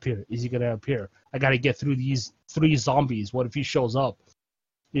he going to appear? Is he going to appear? I got to get through these 3 zombies. What if he shows up?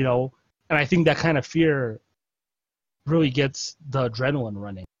 You know? And I think that kind of fear really gets the adrenaline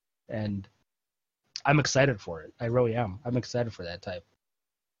running. And I'm excited for it. I really am. I'm excited for that type.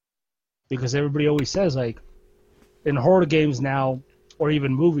 Because everybody always says, like, in horror games now, or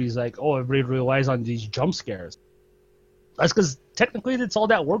even movies, like, oh, everybody relies on these jump scares. That's because technically that's all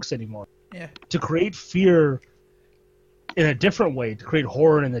that works anymore. Yeah. To create fear in a different way, to create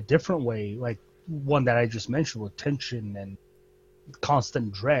horror in a different way, like one that I just mentioned with tension and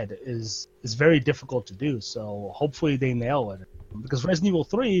constant dread, is very difficult to do. So hopefully they nail it. Because Resident Evil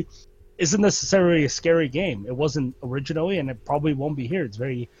 3 isn't necessarily a scary game. It wasn't originally, and it probably won't be here. It's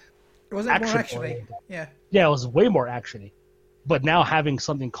very Was it more actually? Yeah. Yeah, it was way more actiony. But now having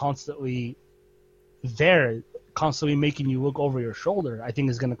something constantly there, constantly making you look over your shoulder, I think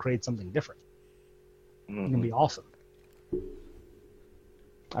is going to create something different. It's going to be awesome.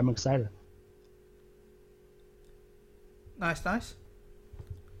 I'm excited. Nice.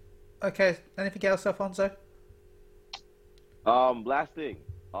 Okay, anything else, Alfonso? Last thing.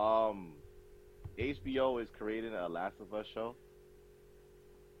 HBO is creating a Last of Us show.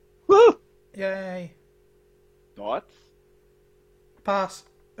 Woo! Yay. Thoughts? Pass.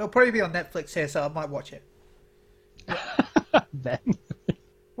 It'll probably be on Netflix here, so I might watch it. Ben.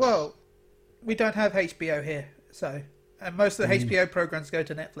 Well, we don't have HBO here, so... And most of the HBO programs go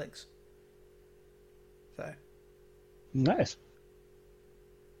to Netflix. So... Nice.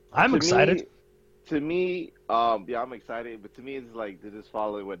 I'm excited. To me, yeah, I'm excited, but to me, it's like they're just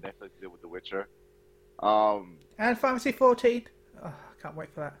following what Netflix did with The Witcher. And Final Fantasy 14. Oh, I can't wait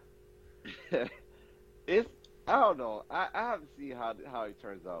for that. I don't know. I have to see how it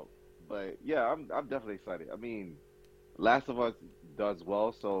turns out. But yeah, I'm definitely excited. I mean, Last of Us does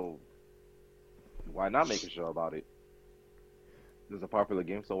well, so why not make a show about it? It's a popular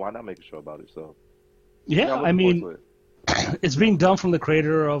game, so why not make a show about it? So yeah, I'm I looking forward mean, to it. it's being done from the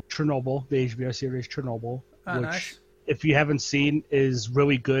creator of Chernobyl, the HBO series Chernobyl, which, Nice. if you haven't seen, is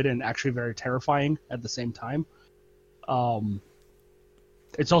really good and actually very terrifying at the same time.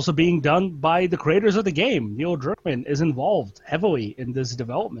 It's also being done by the creators of the game. Neil Druckmann is involved heavily in this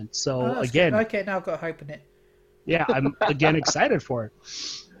development. So again, good. Okay, now I've got hope in it. yeah, I'm again excited for it.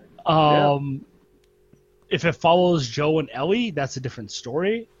 Yeah. If it follows Joe and Ellie, that's a different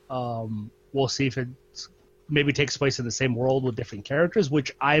story. We'll see if it maybe takes place in the same world with different characters,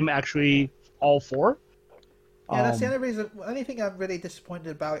 which I'm actually all for. Yeah, that's the only thing I'm really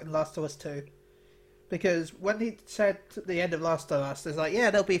disappointed about in Last of Us 2. Because when he said at the end of Last of Us, there's like,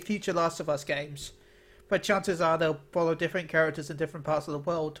 yeah, there'll be future Last of Us games. But chances are they'll follow different characters in different parts of the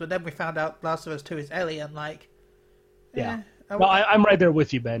world. And then we found out Last of Us 2 is Ellie, and like... Yeah. Well, I'm right there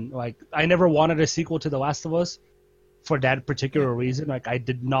with you, Ben. Like, I never wanted a sequel to The Last of Us for that particular reason. Like, I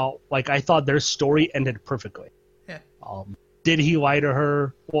did not... Like, I thought their story ended perfectly. Yeah. Did he lie to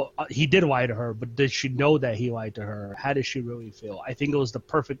her? Well, he did lie to her, but did she know that he lied to her? How did she really feel? I think it was the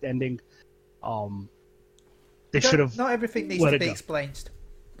perfect ending. They should have... Not everything needs to be explained.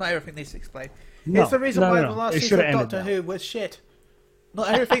 Not everything needs to be explained. No, it's the reason why the last season of ended Doctor Who was shit. Not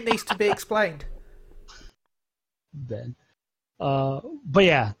everything needs to be explained. Ben. But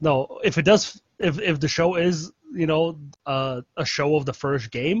yeah, no. If it does, if the show is, you know, a show of the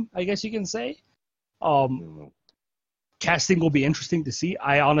first game, I guess you can say, casting will be interesting to see.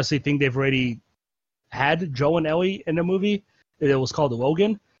 I honestly think they've already had Joe and Ellie in the movie. It was called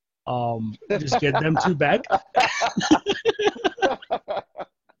Logan. Just get them two back.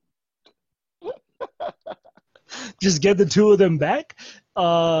 Just get the two of them back,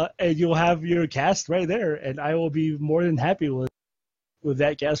 and you'll have your cast right there, and I will be more than happy with with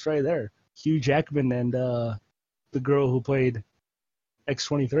that cast right there. Hugh Jackman and the girl who played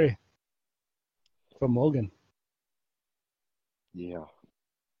X-23 from Logan. Yeah.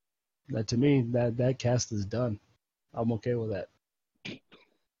 That to me, that cast is done. I'm okay with that.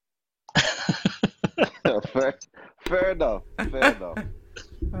 Fair enough. Fair enough.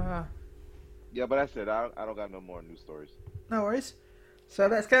 Uh, Yeah, but that's it. I don't got no more news stories. no worries. So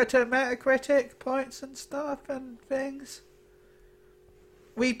let's go to Metacritic points and stuff and things.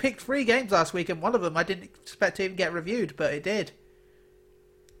 We picked 3 games last week, and one of them I didn't expect to even get reviewed, but it did.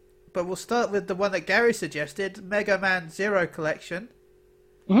 But we'll start with the one that Gary suggested, Mega Man Zero Collection.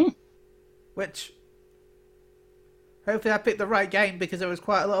 Mm-hmm. Which, hopefully I picked the right game because there was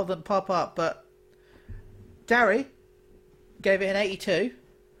quite a lot of them pop up, but Gary gave it an 82.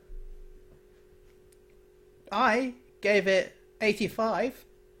 I gave it 85.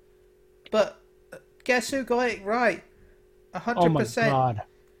 But guess who got it right? 100%. Oh my god.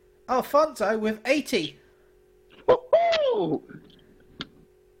 Alfonso with 80. Woo-hoo!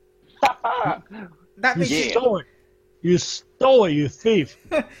 That means You stole it. You stole it, you thief.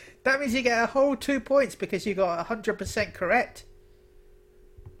 that means you get a whole 2 points because you got 100% correct.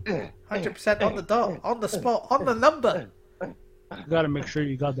 100% on the dot, on the spot, on the number. You gotta make sure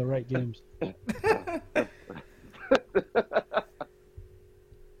you got the right games.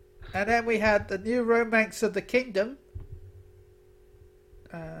 And then we had the new Romance of the Kingdom.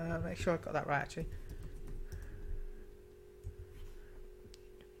 Make sure I got that right, actually.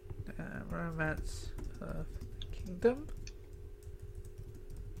 Romance of the Kingdom.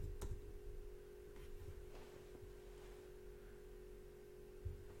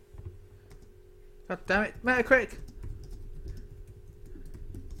 God damn it, Metacritic!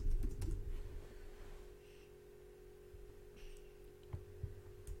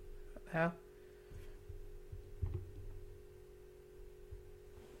 What the hell?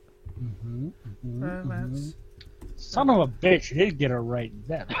 Romance. Son of a bitch, you did get it right.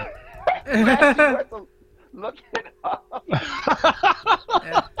 That. Look it up.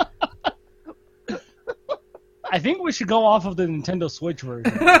 Yeah. I think we should go off of the Nintendo Switch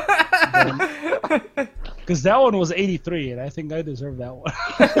version. Because that one was 83, and I think I deserve that one.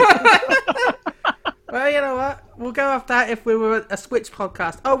 Well, you know what? We'll go off that if we were a Switch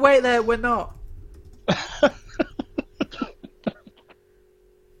podcast. Oh, wait there, we're not.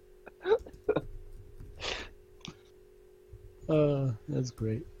 That's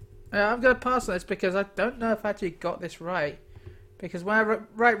great. I'm going to pass on this because I don't know if I actually got this right. Because when I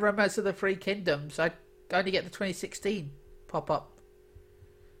write Romance of the Three Kingdoms, I only get the 2016 pop up.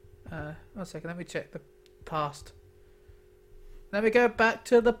 1 second, let me check the past. Let me go back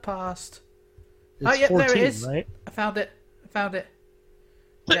to the past. It's yeah, 14, there it is. Right? I found it.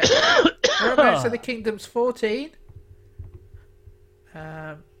 Yeah. Romance of the Kingdoms 14.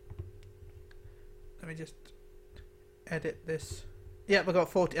 Let me just edit this. Yep, I got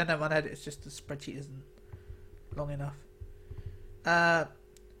 40. I know my edit. It's just the spreadsheet isn't long enough.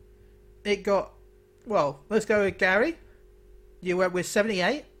 It got. Well, let's go with Gary. You went with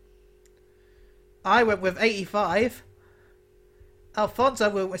 78. I went with 85. Alfonso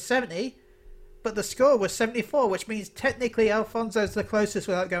went with 70. But the score was 74, which means technically Alfonso's the closest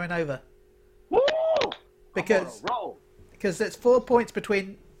without going over. Woo! Because it's 4 points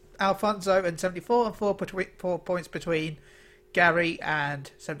between Alfonso and 74 and 4 points between Gary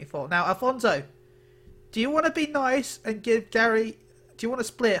and 74. Now, Alfonso, do you want to be nice and give Gary... Do you want to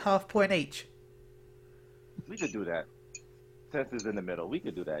split half point each? We could do that. Since it's in the middle, we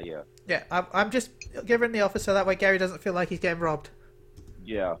could do that, yeah. Yeah, I'm just giving the offer so that way Gary doesn't feel like he's getting robbed.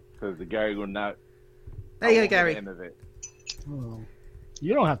 Yeah, because the Gary will not... There you go, Gary. The end of it. Oh,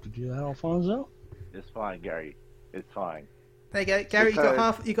 you don't have to do that, Alfonso. It's fine, Gary. It's fine. There you go, Gary.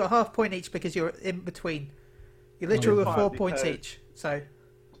 You got half point each because you're in between. You literally were 4 points each. So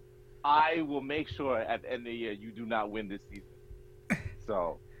I will make sure at the end of the year you do not win this season.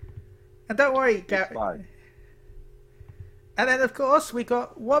 So. And don't worry, Gary. It's fine. And then of course we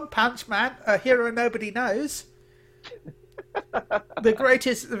got One Punch Man, a hero nobody knows. The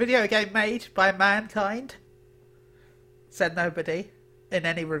greatest video game made by mankind. Said nobody in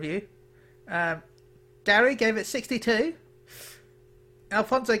any review. Gary gave it 62.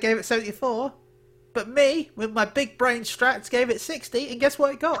 Alfonso gave it 74. But me, with my big brain strats, gave it 60. And guess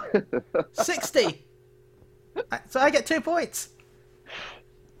what it got? 60. So I get 2 points.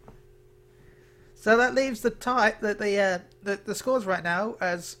 So that leaves the tie, the scores right now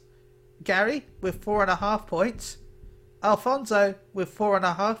as Gary with 4.5 points, Alfonso with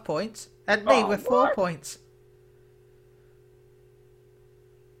 4.5 points, and me with 4 points.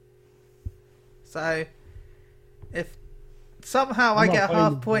 So, if Somehow I I'm not get a playing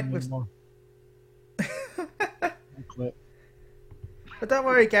half this point game with. anymore. I quit. But don't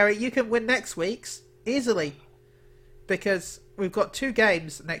worry, Gary. You can win next week's easily because we've got 2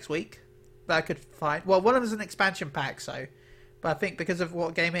 games next week that I could find. Well, one of them is an expansion pack, so. But I think because of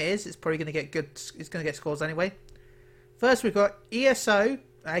what game it is, it's probably going to get good. It's going to get scores anyway. First, we've got ESO,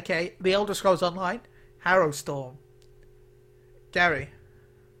 aka The Elder Scrolls Online, Harrowstorm. Gary.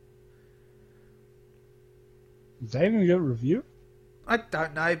 Is that even a good review? I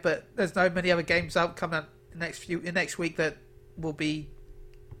don't know, but there's no many other games out coming out next week that will be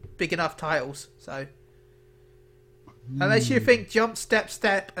big enough titles. So unless you think Jump,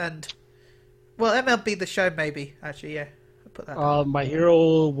 Step, and well, MLB The Show maybe. Actually, yeah, I'll put that down. My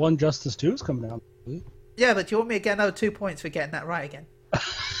Hero 1 Justice 2 is coming out. Yeah, but do you want me to get another 2 points for getting that right again?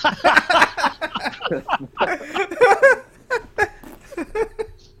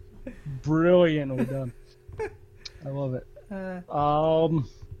 Brilliantly done. I love it. Yeah,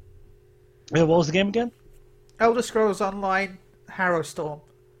 what was the game again? Elder Scrolls Online, Harrowstorm.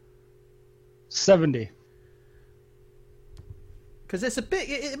 70. Because it's a big.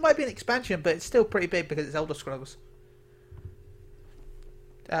 It might be an expansion, but it's still pretty big because it's Elder Scrolls.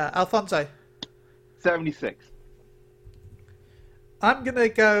 Alfonso. 76. I'm gonna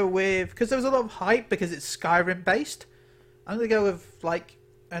go with because there was a lot of hype because it's Skyrim based. I'm gonna go with like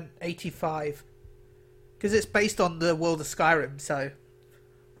an 85 because it's based on the world of Skyrim. So,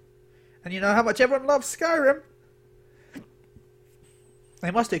 and you know how much everyone loves Skyrim. They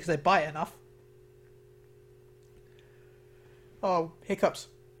must do because they buy it enough. Oh, hiccups.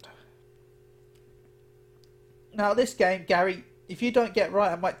 Now this game, Gary, if you don't get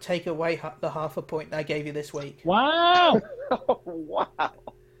right, I might take away the half a point I gave you this week. Wow! Oh, wow.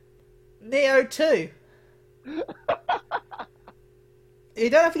 Neo 2. You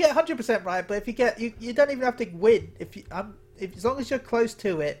don't have to get 100% right, but if you get, you don't even have to win. If as long as you're close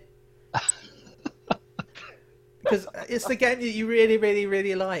to it, because it's the game that you really, really,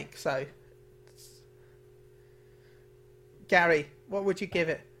 really like. So, Gary, what would you give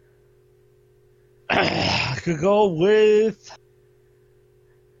it? I could go with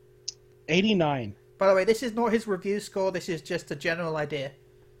 89. By the way, this is not his review score. This is just a general idea.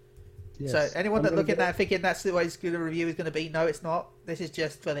 Yes. So anyone that looking at go... that thinking that's the way his review is going to be, no, it's not. This is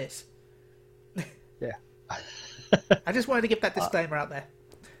just for this. Yeah. I just wanted to get that disclaimer out there.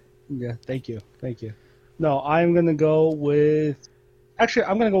 Yeah, thank you. No, I'm going to go with... Actually,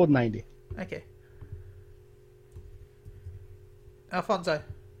 I'm going to go with 90. Okay. Alfonso.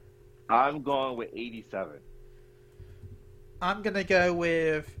 I'm going with 87. I'm going to go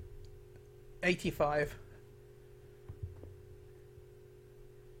with 85.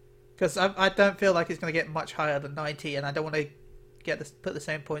 Because I don't feel like it's going to get much higher than 90, and I don't want to put the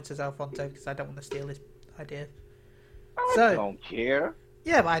same points as Alfonso because I don't want to steal his idea. I don't care.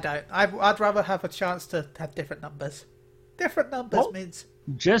 Yeah, but I don't. I'd rather have a chance to have different numbers. Different numbers means...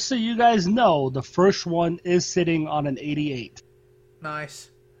 Just so you guys know, the first one is sitting on an 88. Nice.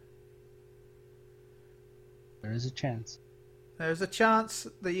 There is a chance. There's a chance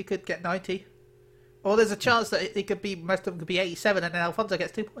that you could get 90. Or there's a chance that it could be, most of them could be 87 and then Alfonso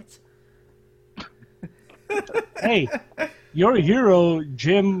gets 2 points. Hey, your hero,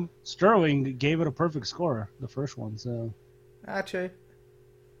 Jim Sterling, gave it a perfect score, the first one, so... True.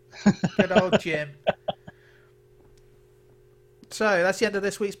 Good old Jim. So, that's the end of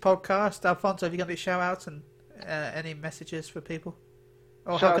this week's podcast. Alfonso, have you got any shout-outs and any messages for people?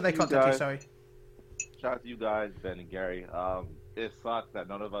 Or how can they contact you, sorry? Shout out to you guys, Ben and Gary. It sucks that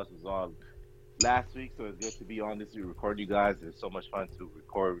none of us was on last week, so it's good to be on this week, record you guys. It's so much fun to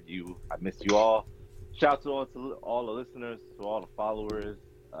record with you. I missed you all. Shout out to all the listeners, to all the followers.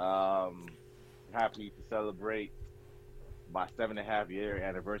 Happy to celebrate my 7.5-year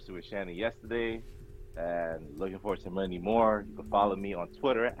anniversary with Shannon yesterday, and looking forward to many more. You can follow me on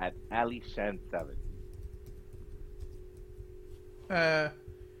Twitter at AliShan7.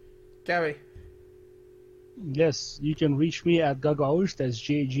 Gary. Yes, you can reach me at Gagaush, that's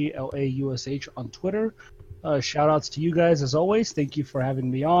GAGLAUSH on Twitter. Shout outs to you guys as always. Thank you for having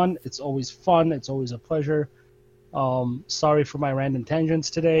me on. It's always fun. It's always a pleasure. Sorry for my random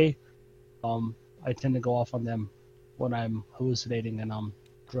tangents today. I tend to go off on them when I'm hallucinating and on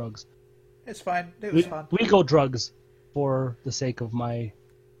drugs. It's fine. It was fun. We go drugs for the sake of my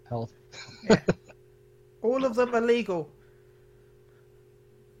health. Yeah. All of them are legal.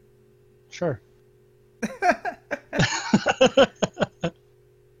 Sure.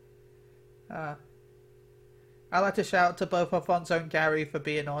 I'd like to shout out to both Alfonso and Gary for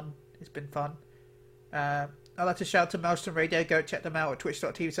being on. It's been fun. I'd like to shout out to Maelstrom Radio. Go check them out at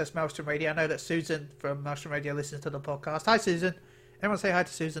twitch.tv/Maelstrom Radio. I know that Susan from Maelstrom Radio listens to the podcast. Hi, Susan. Everyone say hi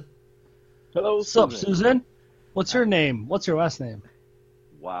to Susan. Hello, What's up, Susan? What's your name? What's your last name?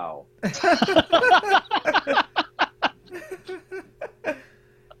 Wow.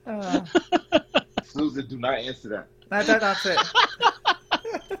 Susan, do not answer that. No, don't answer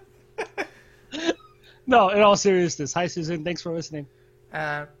it. No, in all seriousness. Hi, Susan. Thanks for listening.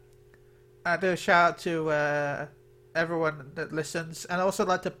 I do a shout out to everyone that listens, and I also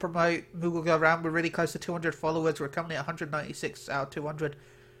like to promote Moogle Go Round. We're really close to 200 followers. We're currently at 196 out of 200.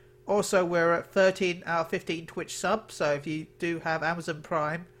 Also, we're at 13 out of 15 Twitch subs, so if you do have Amazon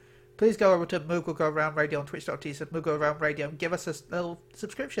Prime, please go over to Moogle Go Round Radio on twitch.tv/Moogle Go Round Radio and give us a little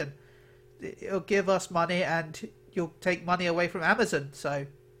subscription. It'll give us money, and you'll take money away from Amazon, so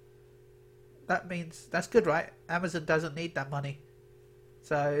that means that's good, right? Amazon doesn't need that money.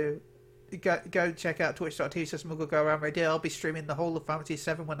 So go check out twitch.tv/Moogle Go Around Radio. I'll be streaming the whole of Fantasy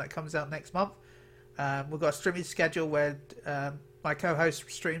 7 when that comes out next month. We've got a streaming schedule where my co-host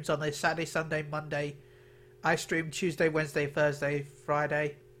streams on a Saturday, Sunday, Monday. I stream Tuesday, Wednesday, Thursday,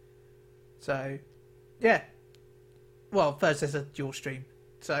 Friday. So, yeah. Well, Thursday's a dual stream.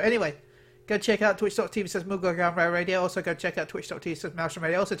 So, anyway, go check out twitch.tv/Moogle Go Around Radio. Also, go check out twitch.tv/Maelstrom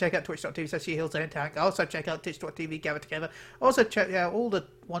Radio. Also, check out twitch.tv/SheHeals Tank. Also, check out twitch.tv Gather Together. Also, check out all the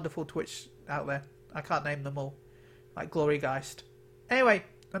wonderful Twitch out there. I can't name them all. Like Glorygeist. Anyway,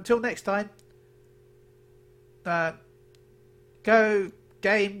 until next time. Go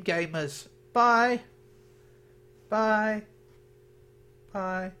game gamers. Bye. Bye.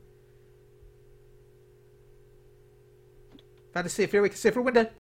 Bye. Fantasy, if you're window.